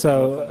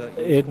 So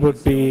it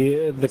would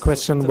be the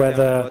question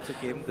whether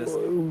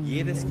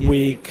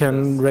we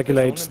can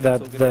regulate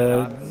that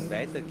the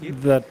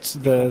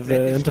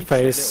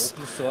interface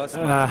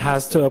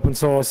has to open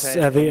source,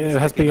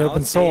 has been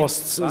open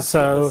sourced.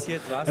 So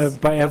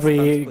by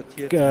every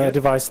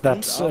device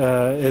that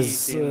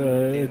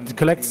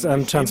collects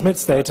and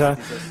transmits data,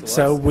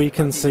 so we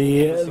can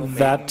see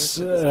that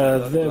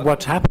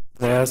what happens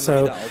there.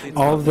 So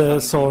all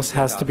the source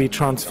has to be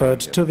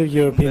transferred to the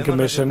European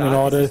Commission in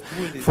order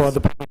for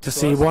the public to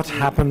see what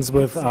happens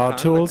with our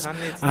tools.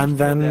 And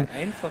then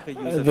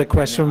the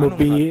question would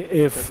be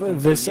if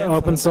this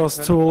open source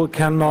tool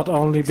can not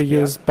only be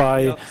used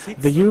by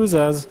the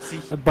users,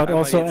 but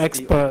also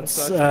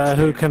experts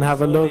who can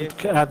have a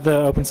look at the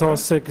open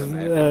source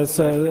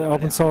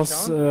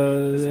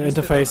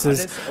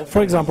interfaces,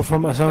 for example,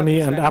 from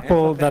Sony and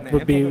Apple, that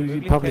would be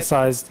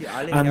publicized,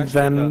 and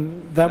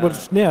then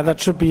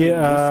that should be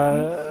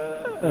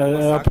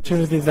an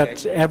opportunity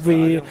that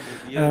every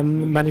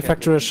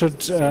manufacturer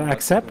should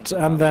accept,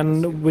 and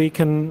then we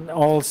can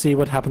all see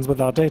what happens with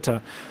our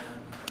data.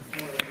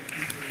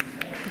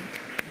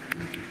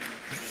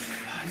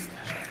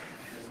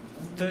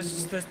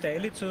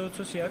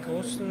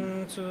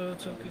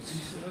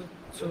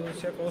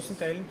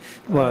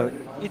 Well,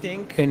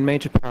 in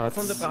major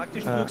parts,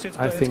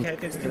 I think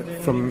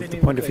from the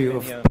point of view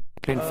of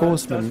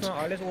enforcement,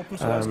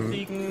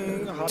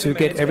 to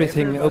get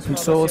everything open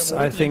source,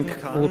 I think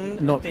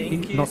would not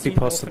be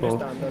possible.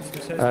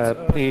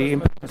 The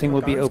important thing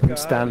will be open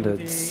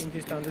standards.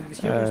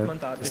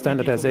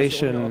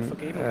 Standardization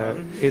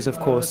is, of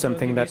course,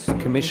 something that the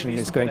Commission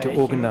is going to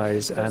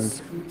organize, and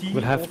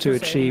will have to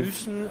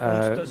achieve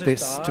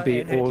this to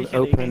be all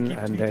open,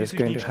 and there's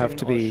going to have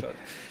to be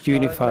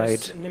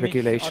unified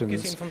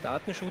regulations.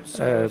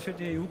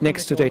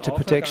 Next to data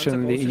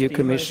protection, the EU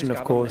Commission,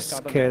 of course,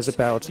 cares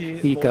about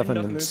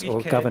e-governance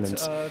or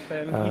governance.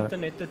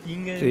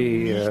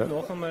 The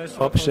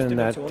option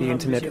that the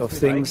Internet of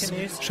Things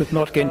should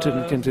not get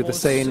into the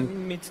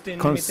same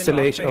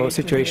constellation or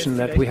situation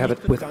that we have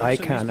it with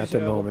ICANN at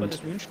the moment,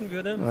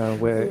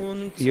 where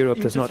Europe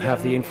does not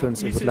have the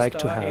influence it would like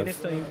to have.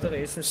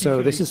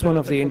 So this is one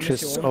of the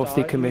interests of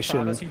the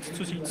Commission,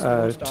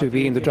 to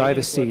be in the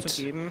driver's seat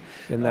in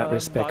that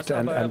respect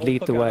and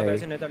lead the way.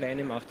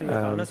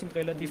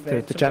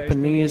 The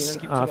Japanese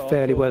are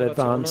fairly well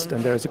advanced,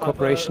 and there is a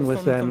cooperation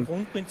with them,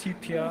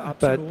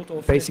 but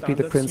basically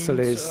the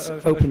principle is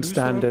open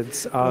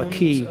standards are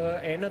key,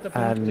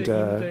 and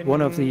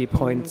one of the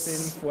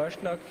points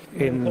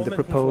in the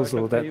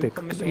proposal, that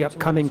the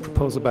upcoming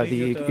proposal by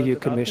the EU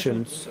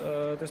Commission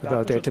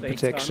about data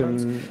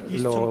protection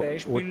law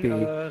would be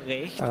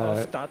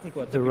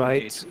the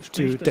right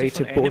to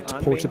data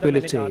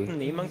portability.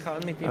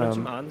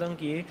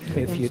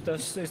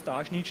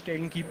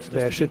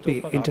 There should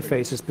be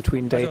interfaces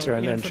between data,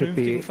 and then should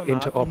be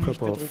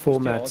interoperable.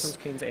 Formats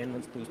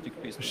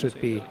should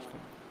be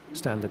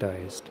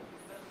standardized.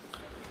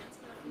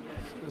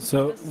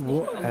 So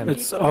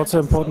it's also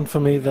important for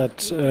me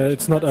that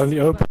it's not only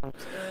open,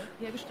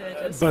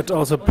 but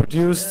also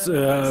produced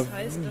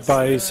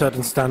by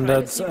certain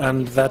standards,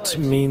 and that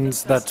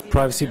means that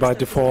privacy by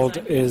default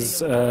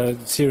is a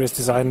serious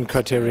design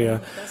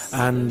criteria,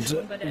 and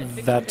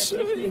that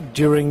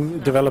during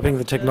developing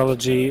the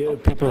technology,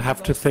 people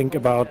have to think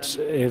about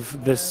if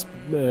this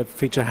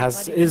feature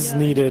is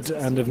needed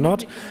and if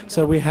not.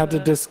 So we had a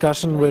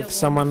discussion with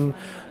someone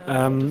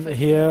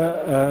here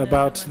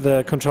about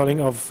the controlling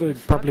of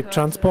public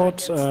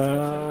transport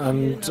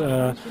and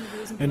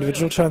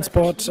individual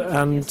transport,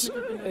 and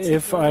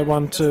if I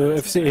want to,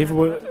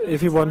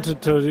 if he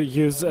wanted to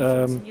use,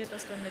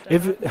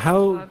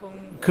 how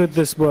could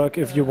this work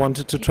if you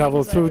wanted to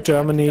travel through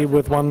Germany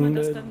with one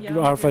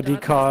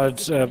RFID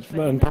card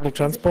in public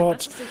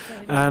transport,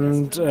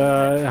 and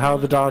how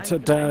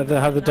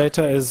the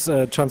data is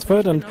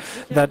transferred, and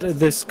that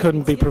this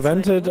couldn't be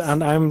prevented?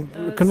 And I'm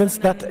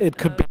convinced that it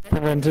could be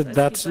prevented,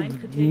 that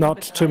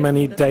not too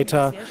many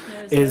data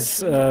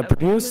is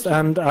produced,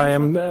 and I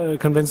am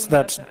convinced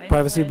that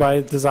privacy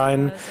by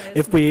design,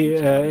 if we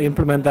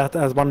implement that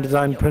as one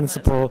design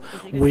principle,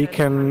 we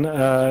can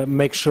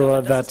make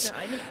sure that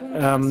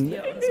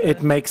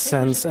it makes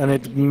sense and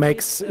it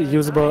makes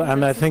usable,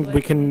 and I think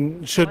we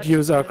should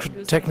use our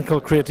technical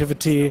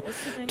creativity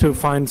to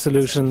find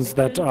solutions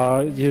that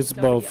are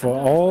usable for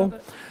all.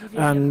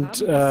 And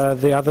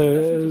the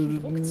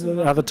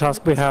other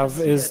task we have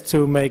is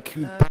to make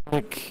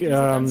public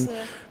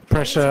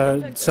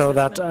pressure so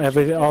that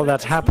all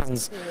that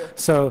happens.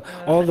 So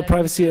all the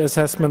privacy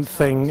assessment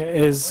thing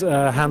is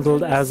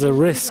handled as a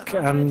risk,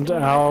 and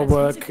our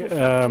work,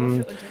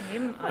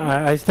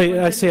 I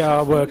see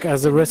our work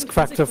as a risk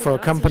factor for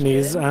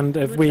companies, and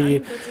if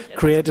we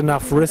create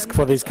enough risk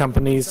for these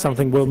companies,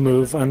 something will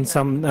move and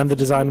the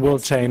design will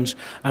change.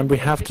 And we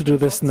have to do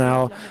this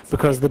now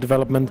because the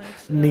development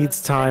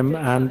needs time,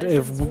 and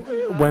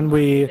when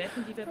we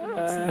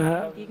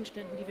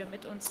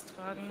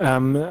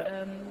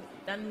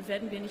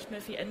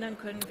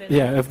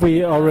if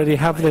we already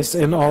have this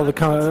in all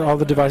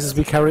the devices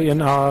we carry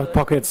in our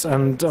pockets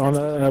and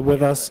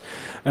with us,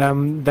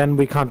 then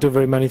we can't do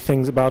very many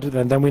things about it,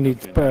 and then we need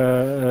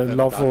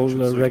lawful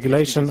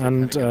regulation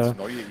and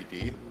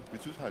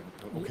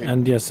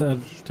yes,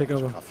 take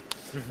over.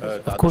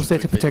 Of course,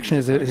 data protection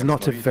is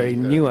not a very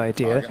new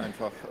idea.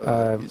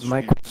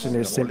 My question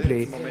is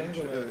simply,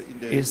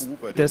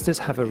 does this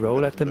have a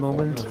role at the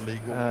moment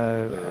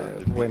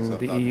when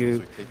the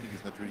EU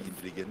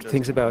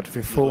thinks about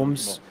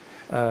reforms?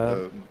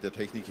 Of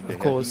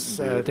course,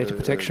 data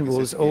protection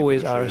rules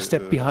always are a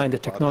step behind the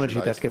technology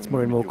that gets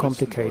more and more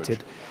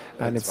complicated,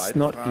 and it's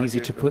not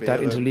easy to put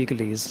that into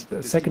legalese.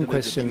 The second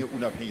question,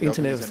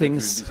 Internet of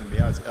Things,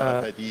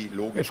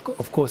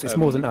 of course, it's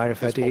more than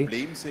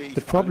RFID.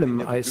 The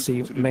problem I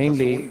see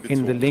mainly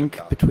in the link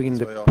between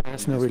the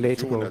personal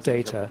relatable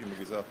data.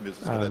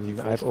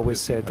 I've always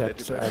said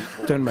that I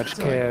don't much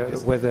care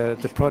whether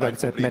the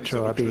products at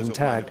Metro are being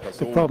tagged.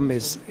 The problem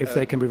is if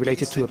they can be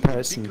related to a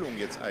person.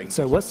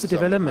 So what's the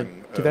development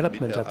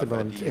at the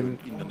moment in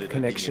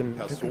connection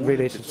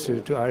related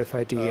to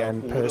RFID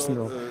and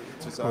personal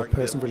or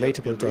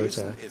person-relatable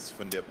data?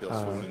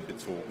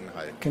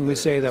 Can we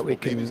say that we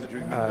can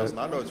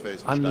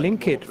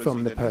unlink it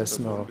from the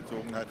personal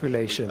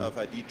relation? The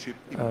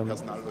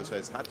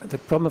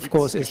problem, of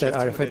course, is that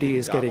RFID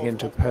is getting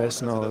into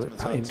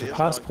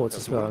passports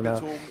as well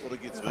now.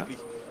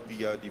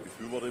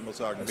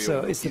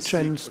 So is the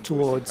trend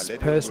towards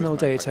personal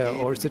data,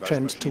 or is the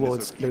trend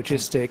towards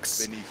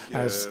logistics,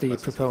 as the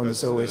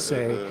proponents always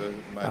say,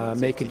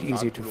 make it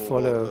easy to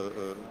follow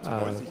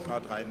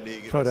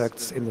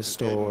products in the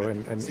store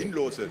and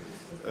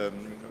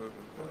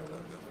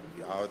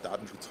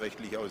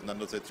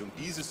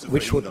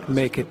which would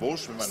make it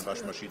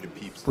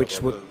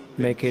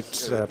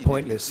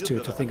pointless to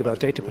think about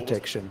data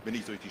protection.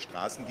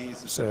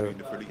 So,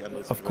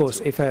 of course,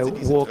 if I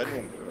walk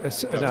an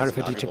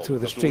RFID chip through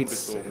the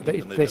streets,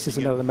 this is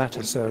another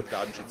matter. So,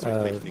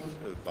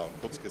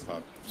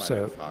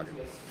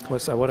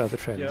 what are the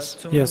trends?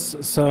 Yes.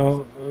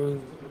 So.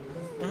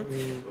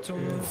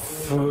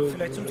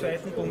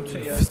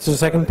 The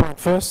second part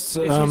first,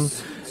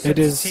 it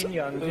is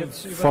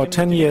for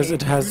 10 years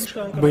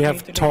we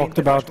have talked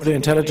about the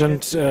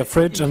intelligent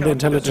fridge and the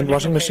intelligent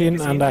washing machine,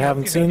 and I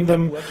haven't seen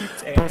them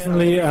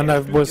personally, and I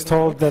was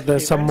told that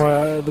there's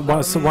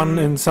one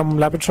in some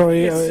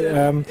laboratory.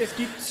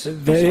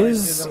 There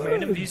is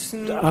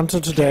until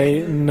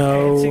today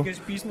no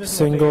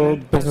single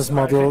business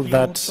model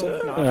that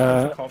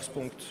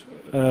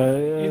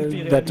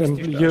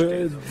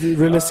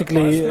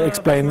realistically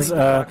explains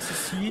our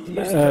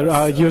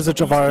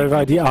usage of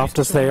RFID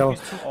after sale.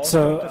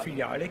 So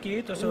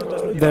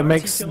there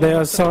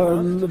are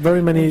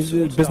very many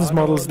business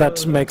models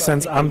that make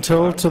sense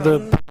until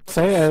the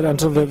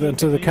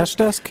cash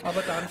desk.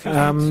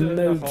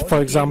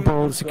 For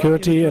example,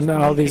 security and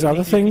all these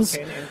other things.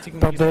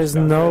 But there is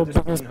no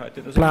business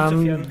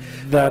plan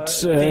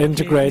that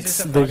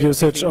integrates the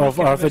usage of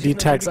RFID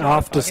tags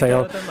after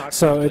sale.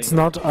 So it's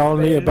not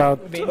only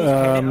about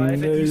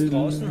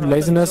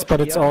laziness, but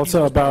it's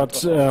also about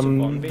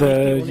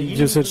the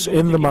usage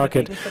in the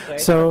market.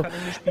 So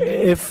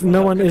if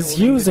no one is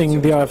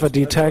using the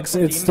RFID tags,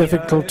 it's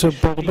difficult to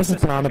build a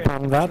business plan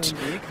upon that.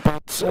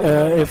 But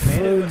if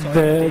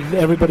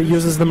everybody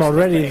uses them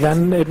already,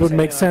 then it would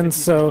make sense.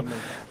 So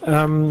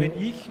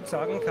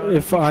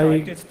if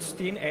I,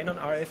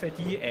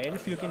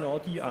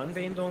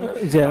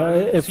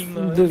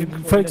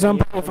 for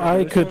example, if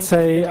I could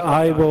say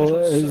I will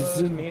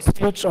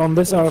switch on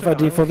this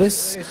RFID for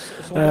this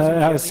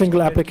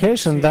single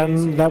application,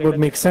 then that would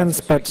make sense.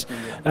 But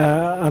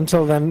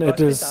until then, it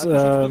is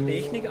there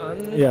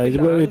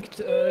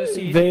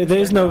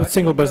is no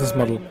single business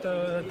model.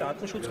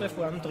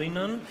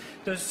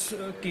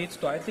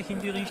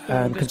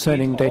 And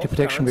concerning data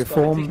protection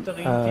reform,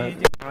 the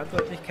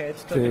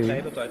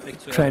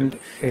trend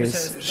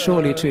is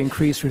surely to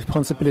increase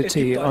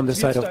responsibility on the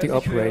side of the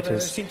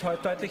operators.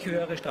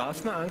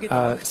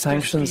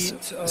 Sanctions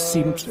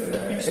seem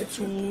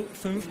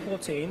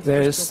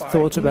there is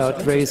thought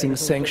about raising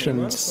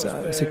sanctions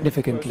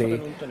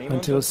significantly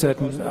until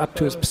up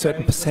to a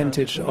certain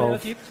percentage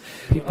of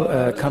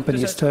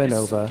companies'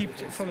 turnover.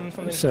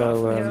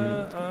 So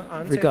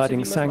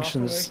regarding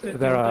sanctions,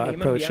 there are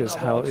approaches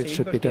how it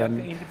should be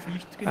done,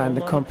 and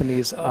the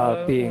companies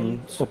are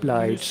being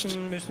obliged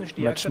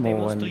much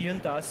more and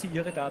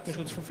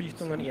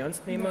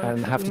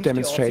have to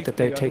demonstrate that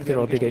they take their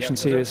obligations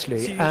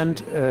seriously,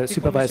 and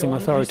supervising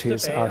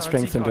authorities are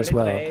strengthened as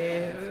well.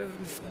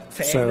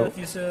 So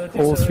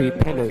all three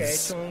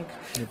pillars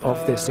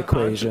of this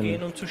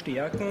equation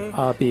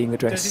are being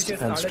addressed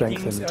and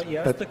strengthened.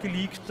 But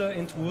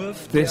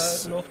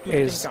this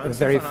is the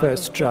very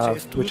first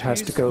draft, which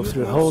has to go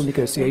through a whole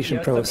negotiation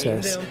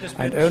process,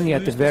 and only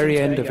at the very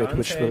end of it,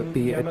 which will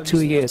be at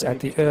 2 years at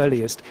the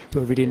earliest,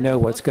 we'll really know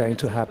what's going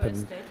to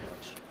happen.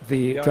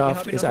 The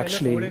draft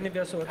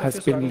has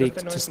been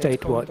leaked to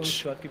State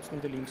Watch,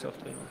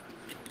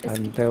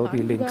 and there will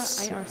be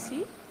links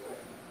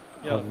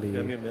on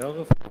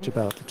the page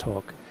about the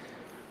talk.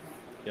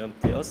 Ja,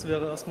 die erste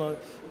wäre erstmal,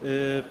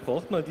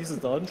 braucht man diese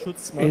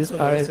Datenschutzmaßnahmen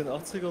aus den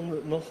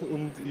 80ern noch,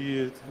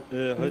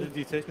 heute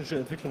die technische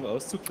Entwicklung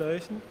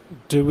auszugleichen?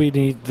 Do we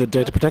need the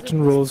data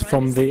protection rules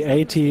from the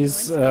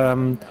 80s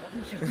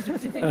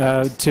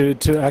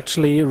to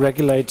actually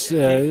regulate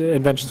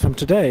inventions from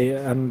today?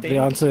 And the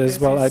answer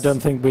is, well, I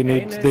don't think we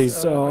need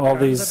all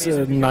these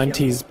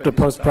 90s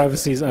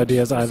post-privacy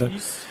ideas either.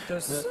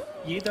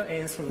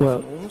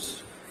 Well,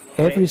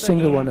 every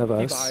single one of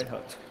us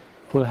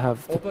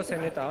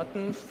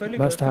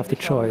must have the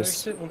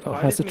choice, or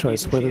has the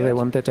choice, whether they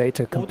want their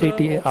data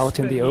completely out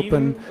in the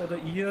open,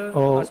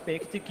 or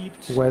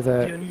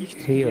whether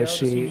he or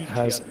she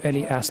has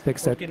any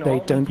aspects that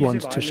they don't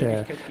want to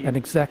share. And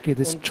exactly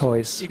this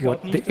choice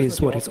is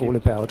what it's all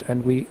about,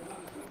 and we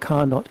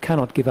cannot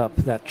give up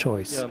that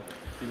choice.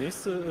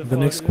 The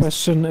next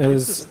question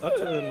is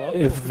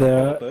if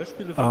there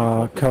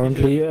are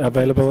currently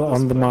available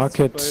on the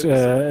market,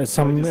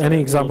 any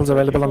examples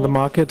available on the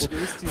market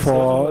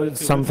for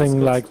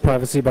something like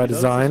privacy by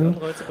design,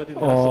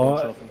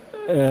 or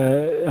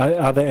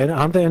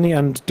aren't there any,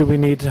 and do we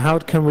need, how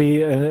can we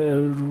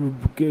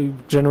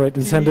generate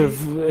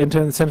incentives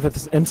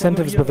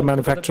with the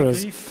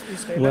manufacturers?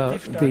 Well,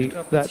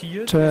 that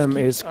term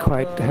is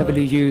quite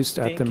heavily used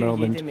at the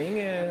moment.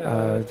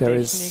 There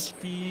is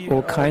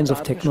all kinds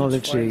of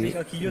technology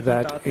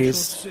that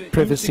is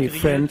privacy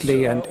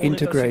friendly and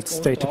integrates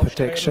data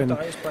protection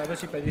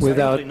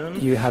without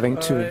you having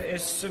to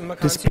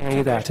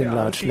display that in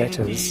large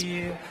letters.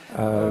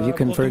 You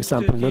can, for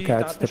example, look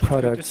at the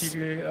products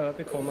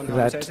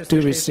that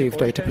do receive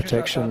data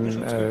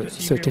protection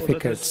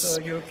certificates.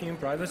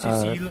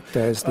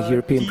 There's the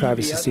European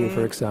Privacy Seal,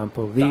 for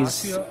example.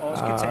 These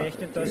are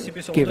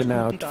given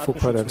out for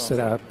products that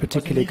are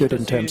particularly good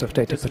in terms of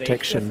data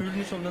protection,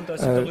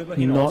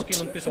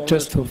 not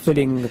just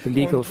fulfilling the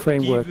legal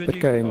framework, but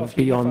going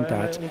beyond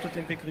that.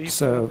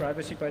 So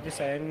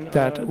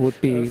that would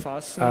be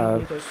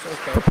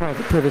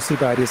privacy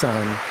by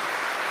design.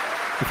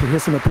 If you hear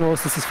some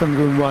applause, this is from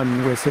room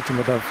 1. We're sitting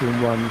above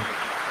room 1.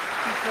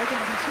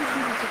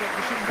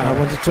 I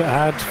wanted to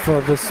add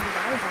for this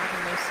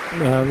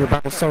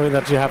rebuttal, sorry,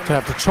 that you have to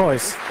have the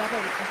choice.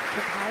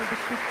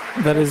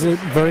 That is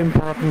very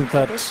important,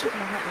 that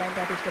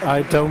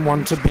I don't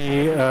want to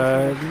be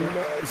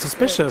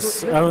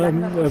suspicious,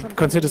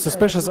 considered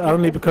suspicious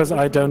only because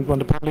I don't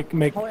want to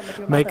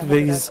make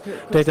these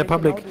data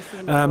public.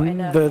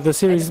 The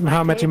series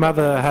How I Met Your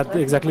Mother had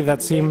exactly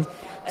that theme.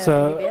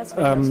 So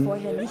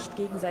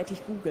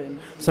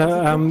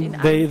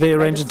they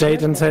arranged a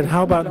date and said,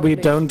 how about we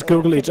don't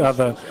Google each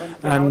other?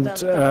 And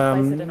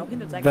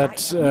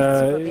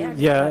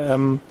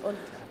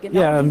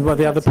and well,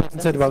 the other person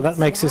said, well, that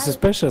makes you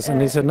suspicious.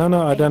 And he said,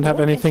 no, I don't have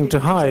anything to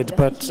hide.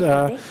 But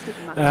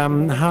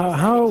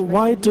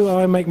why do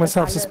I make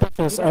myself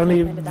suspicious?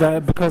 Only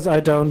because I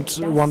don't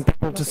want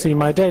people to see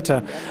my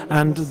data.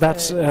 And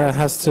that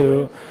has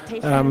to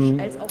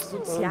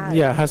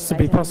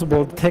be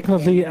possible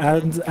technically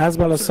as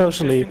well as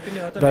socially,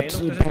 that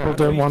people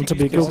don't want to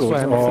be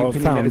Googled or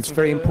found. It's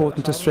very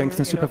important to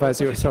strengthen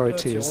supervisory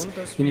authorities.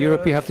 In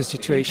Europe, we have the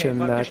situation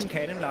that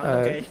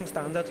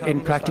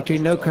in practically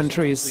no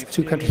countries,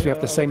 2 countries, we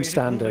have the same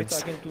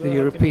standards. The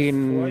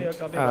European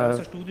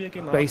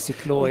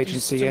Basic Law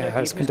Agency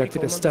has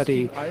conducted a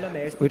study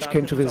which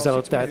came to the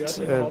result that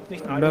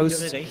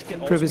most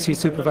privacy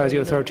supervisory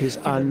authorities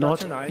are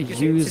not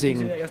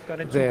using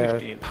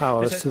their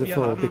powers to the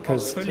full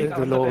because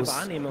the laws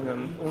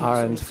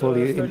aren't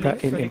fully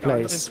in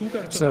place.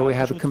 So we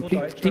have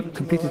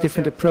completely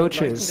different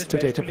approaches to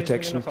data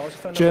protection.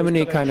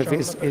 Germany kind of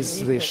is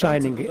the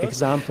shining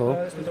example.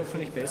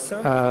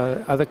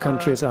 Other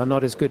countries are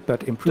not as good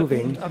but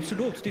improving.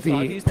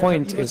 The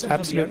point is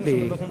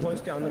absolutely,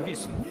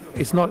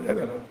 it's not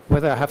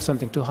whether I have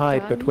something to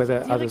hide, but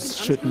whether others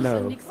should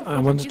know. I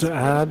wanted to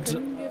add,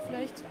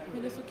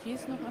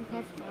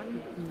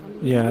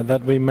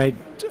 that we may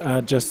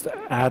just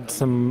add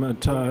some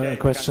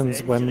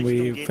questions when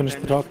we finish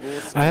the talk.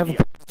 I have a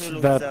question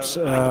that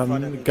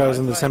goes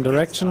in the same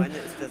direction.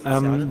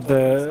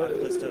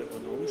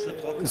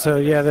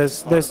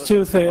 There's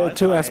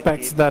two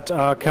aspects that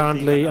are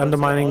currently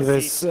undermining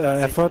this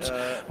effort.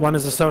 One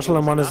is the social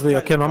and one is the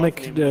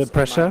economic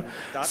pressure.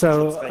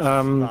 So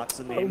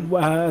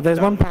there's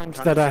one point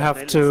that I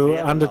have to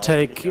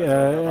undertake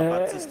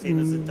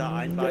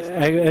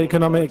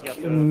economic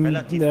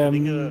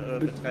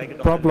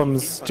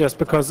problems just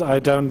because I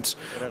don't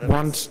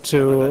want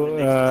to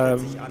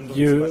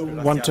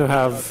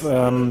have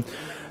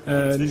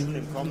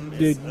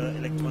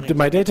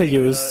my data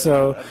use.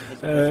 So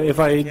if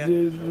I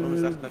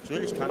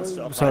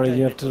sorry,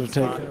 you have to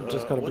take,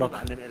 just got a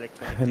block.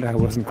 And I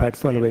wasn't quite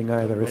following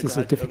either. This is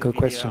a difficult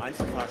question.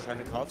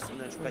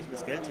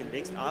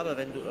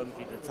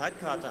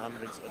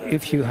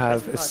 If you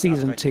have a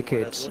season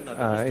ticket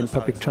in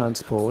public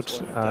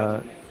transport,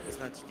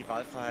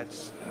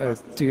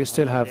 do you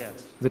still have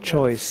the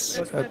choice?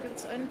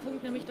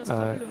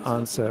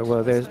 Answer.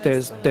 Well,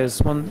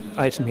 there's one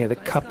item here, the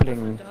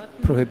coupling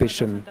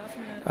prohibition.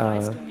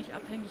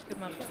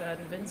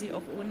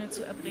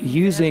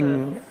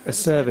 Using a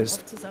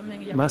service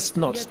must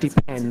not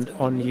depend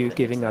on you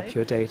giving up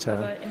your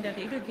data.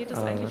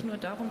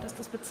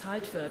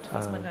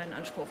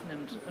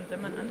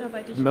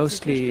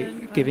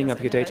 Mostly giving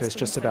up your data is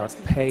just about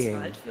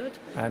paying.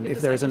 And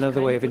if there is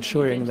another way of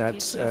ensuring that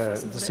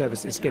the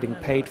service is getting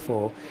paid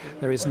for,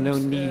 there is no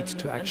need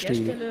to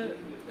actually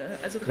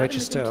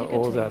register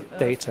all the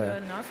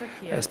data.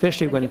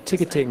 Especially when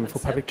ticketing for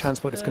public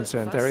transport is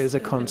concerned, there is a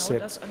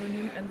concept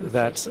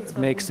that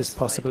makes this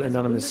possible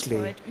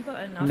anonymously,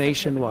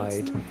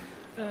 nationwide,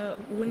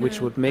 which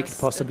would make it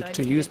possible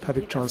to use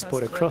public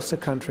transport across the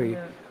country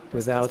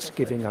without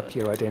giving up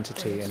your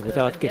identity and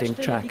without getting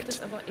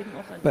tracked.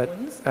 But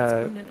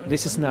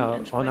this is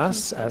now on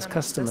us as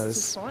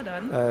customers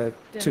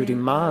to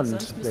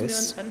demand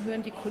this,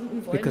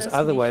 because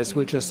otherwise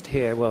we'll just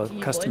hear, well,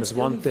 customers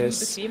want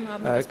this,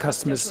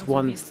 customers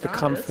want the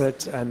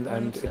comfort,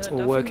 and it's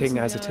all working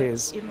as it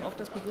is.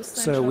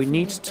 So we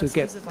need to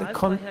get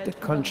the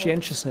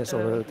conscientiousness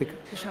or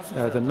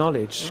the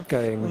knowledge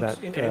going that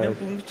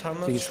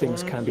these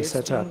things can be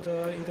set up.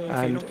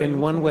 And in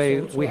one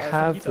way, we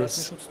have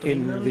this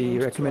in the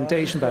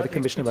recommendation by the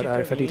Commission about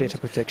RFID data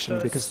protection,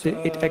 because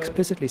it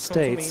explicitly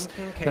states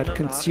that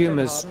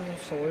consumers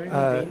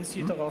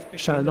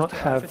shall not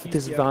have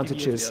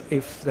disadvantages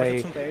if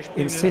they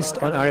insist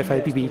on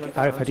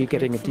RFID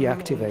getting it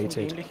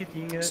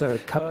deactivated. So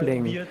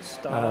coupling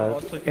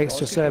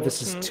extra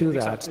services to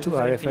that, to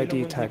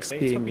RFID tags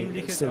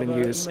being still in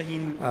use,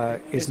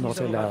 is not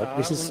allowed.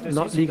 This is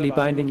not legally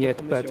binding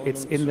yet, but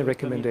it's in the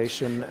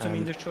recommendation,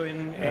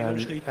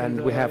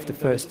 and we have the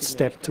first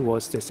step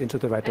towards this into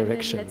the right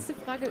direction.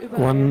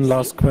 One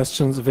last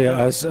question via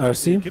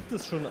IRC.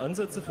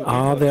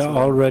 Are there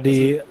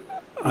already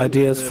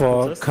ideas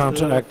for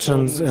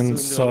counteractions in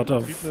sort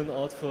of,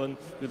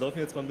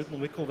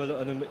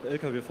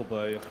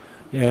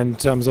 in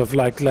terms of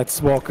like,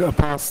 let's walk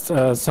past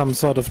some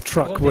sort of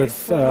truck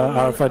with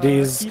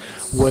RFIDs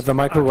with a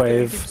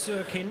microwave?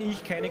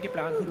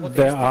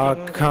 There are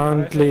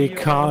currently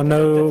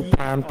no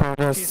planned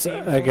protests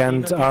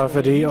against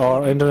RFID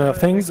or Internet of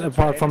Things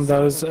apart from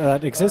those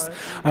that exist.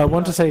 I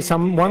want to say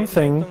one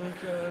thing.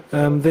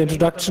 The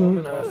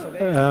introduction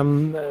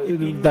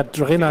that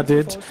Rena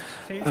did,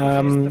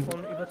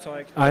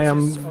 I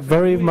am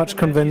very much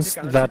convinced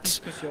that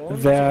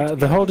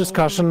the whole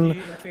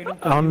discussion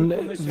on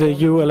the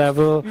EU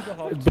level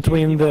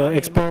between the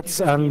experts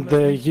and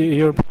the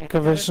European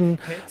Commission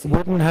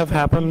wouldn't have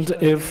happened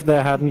if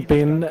there hadn't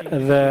been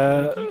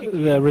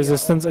the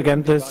resistance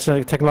against this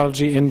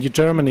technology in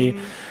Germany.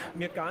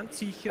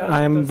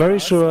 I am very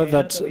sure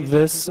that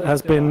this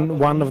has been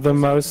one of the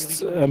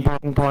most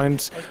important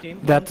points,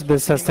 that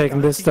this has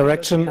taken this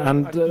direction,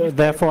 and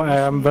therefore I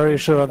am very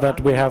sure that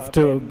we have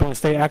to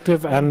stay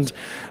active and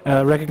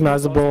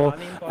recognizable,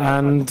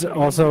 and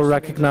also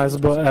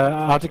recognizable,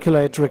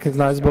 articulate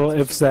recognizable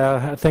if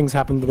things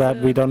happen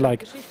that we don't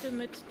like.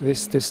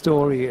 The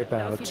story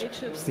about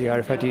the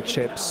RFID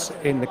chips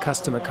in the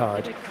customer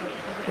card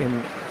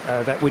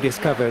that we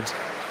discovered,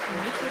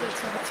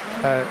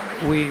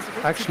 we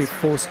actually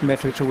forced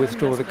Metro to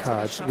withdraw the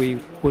cards.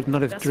 We would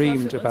not have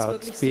dreamed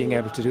about being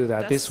able to do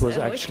that. This was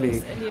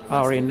actually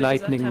our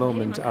enlightening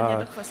moment,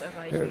 our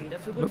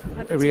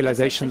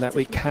realization that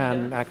we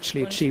can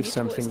actually achieve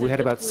something. We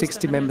had about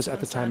 60 members at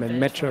the time, and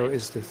Metro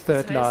is the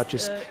third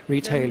largest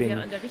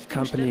retailing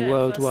company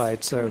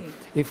worldwide. So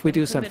if we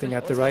do something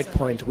at the right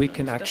point, we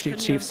can actually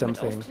achieve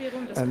something.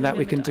 And that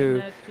we can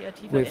do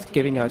with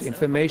giving out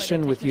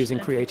information, with using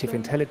creative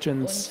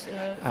intelligence,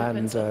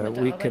 and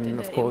we can,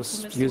 of course,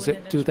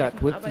 do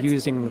that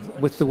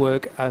with the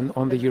work and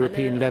on the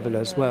European level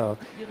as well.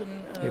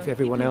 If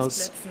everyone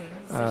else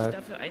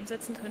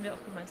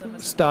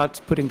starts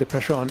putting the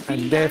pressure on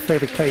in their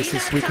favorite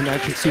places, we can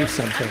actually achieve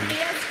something.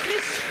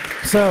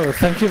 So,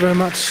 thank you very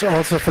much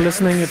also for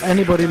listening. If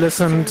anybody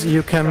listened,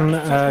 you can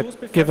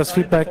give us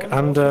feedback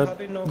under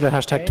the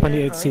hashtag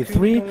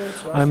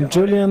 28C3. I'm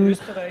Julian.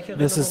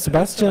 This is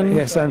Sebastian.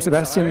 Yes, I'm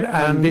Sebastian.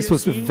 And this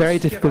was a very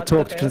difficult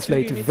talk to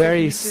translate.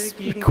 Very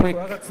quick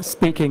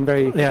speaking,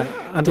 very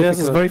Andreas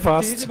is very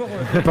fast.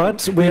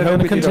 But we are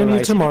going to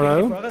continue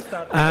tomorrow.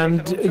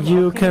 And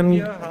you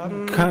can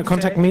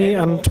contact me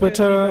on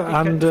Twitter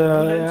and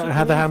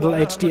have the handle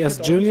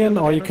HDSJulian,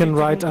 or you can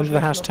write under the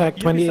hashtag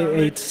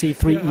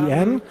 28C3EN.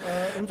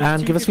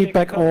 And give us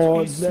feedback,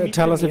 or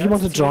tell us if you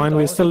want to join.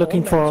 We're still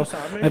looking for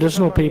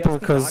additional people,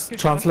 because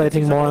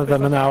translating more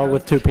than an hour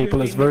with 2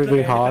 people is very,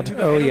 very hard.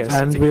 Oh yes.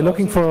 And we're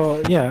looking for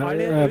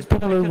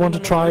people who want to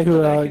try,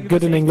 who are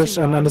good in English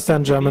and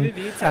understand German.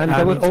 And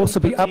there will also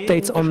be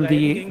updates on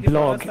the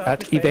blog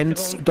at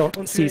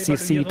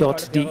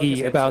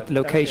events.ccc.de about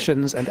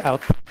locations and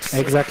outputs.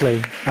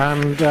 Exactly.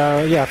 And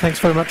thanks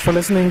very much for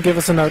listening. Give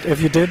us a note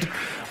if you did.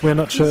 We're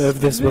not sure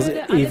if this was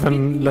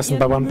even listened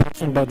by one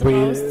person, but we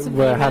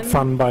had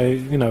fun by,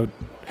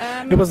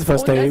 it was the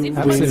first day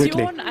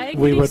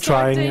we were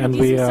trying and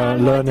we are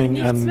learning,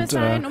 and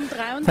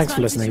thanks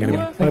for listening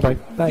anyway. Bye-bye.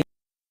 Bye.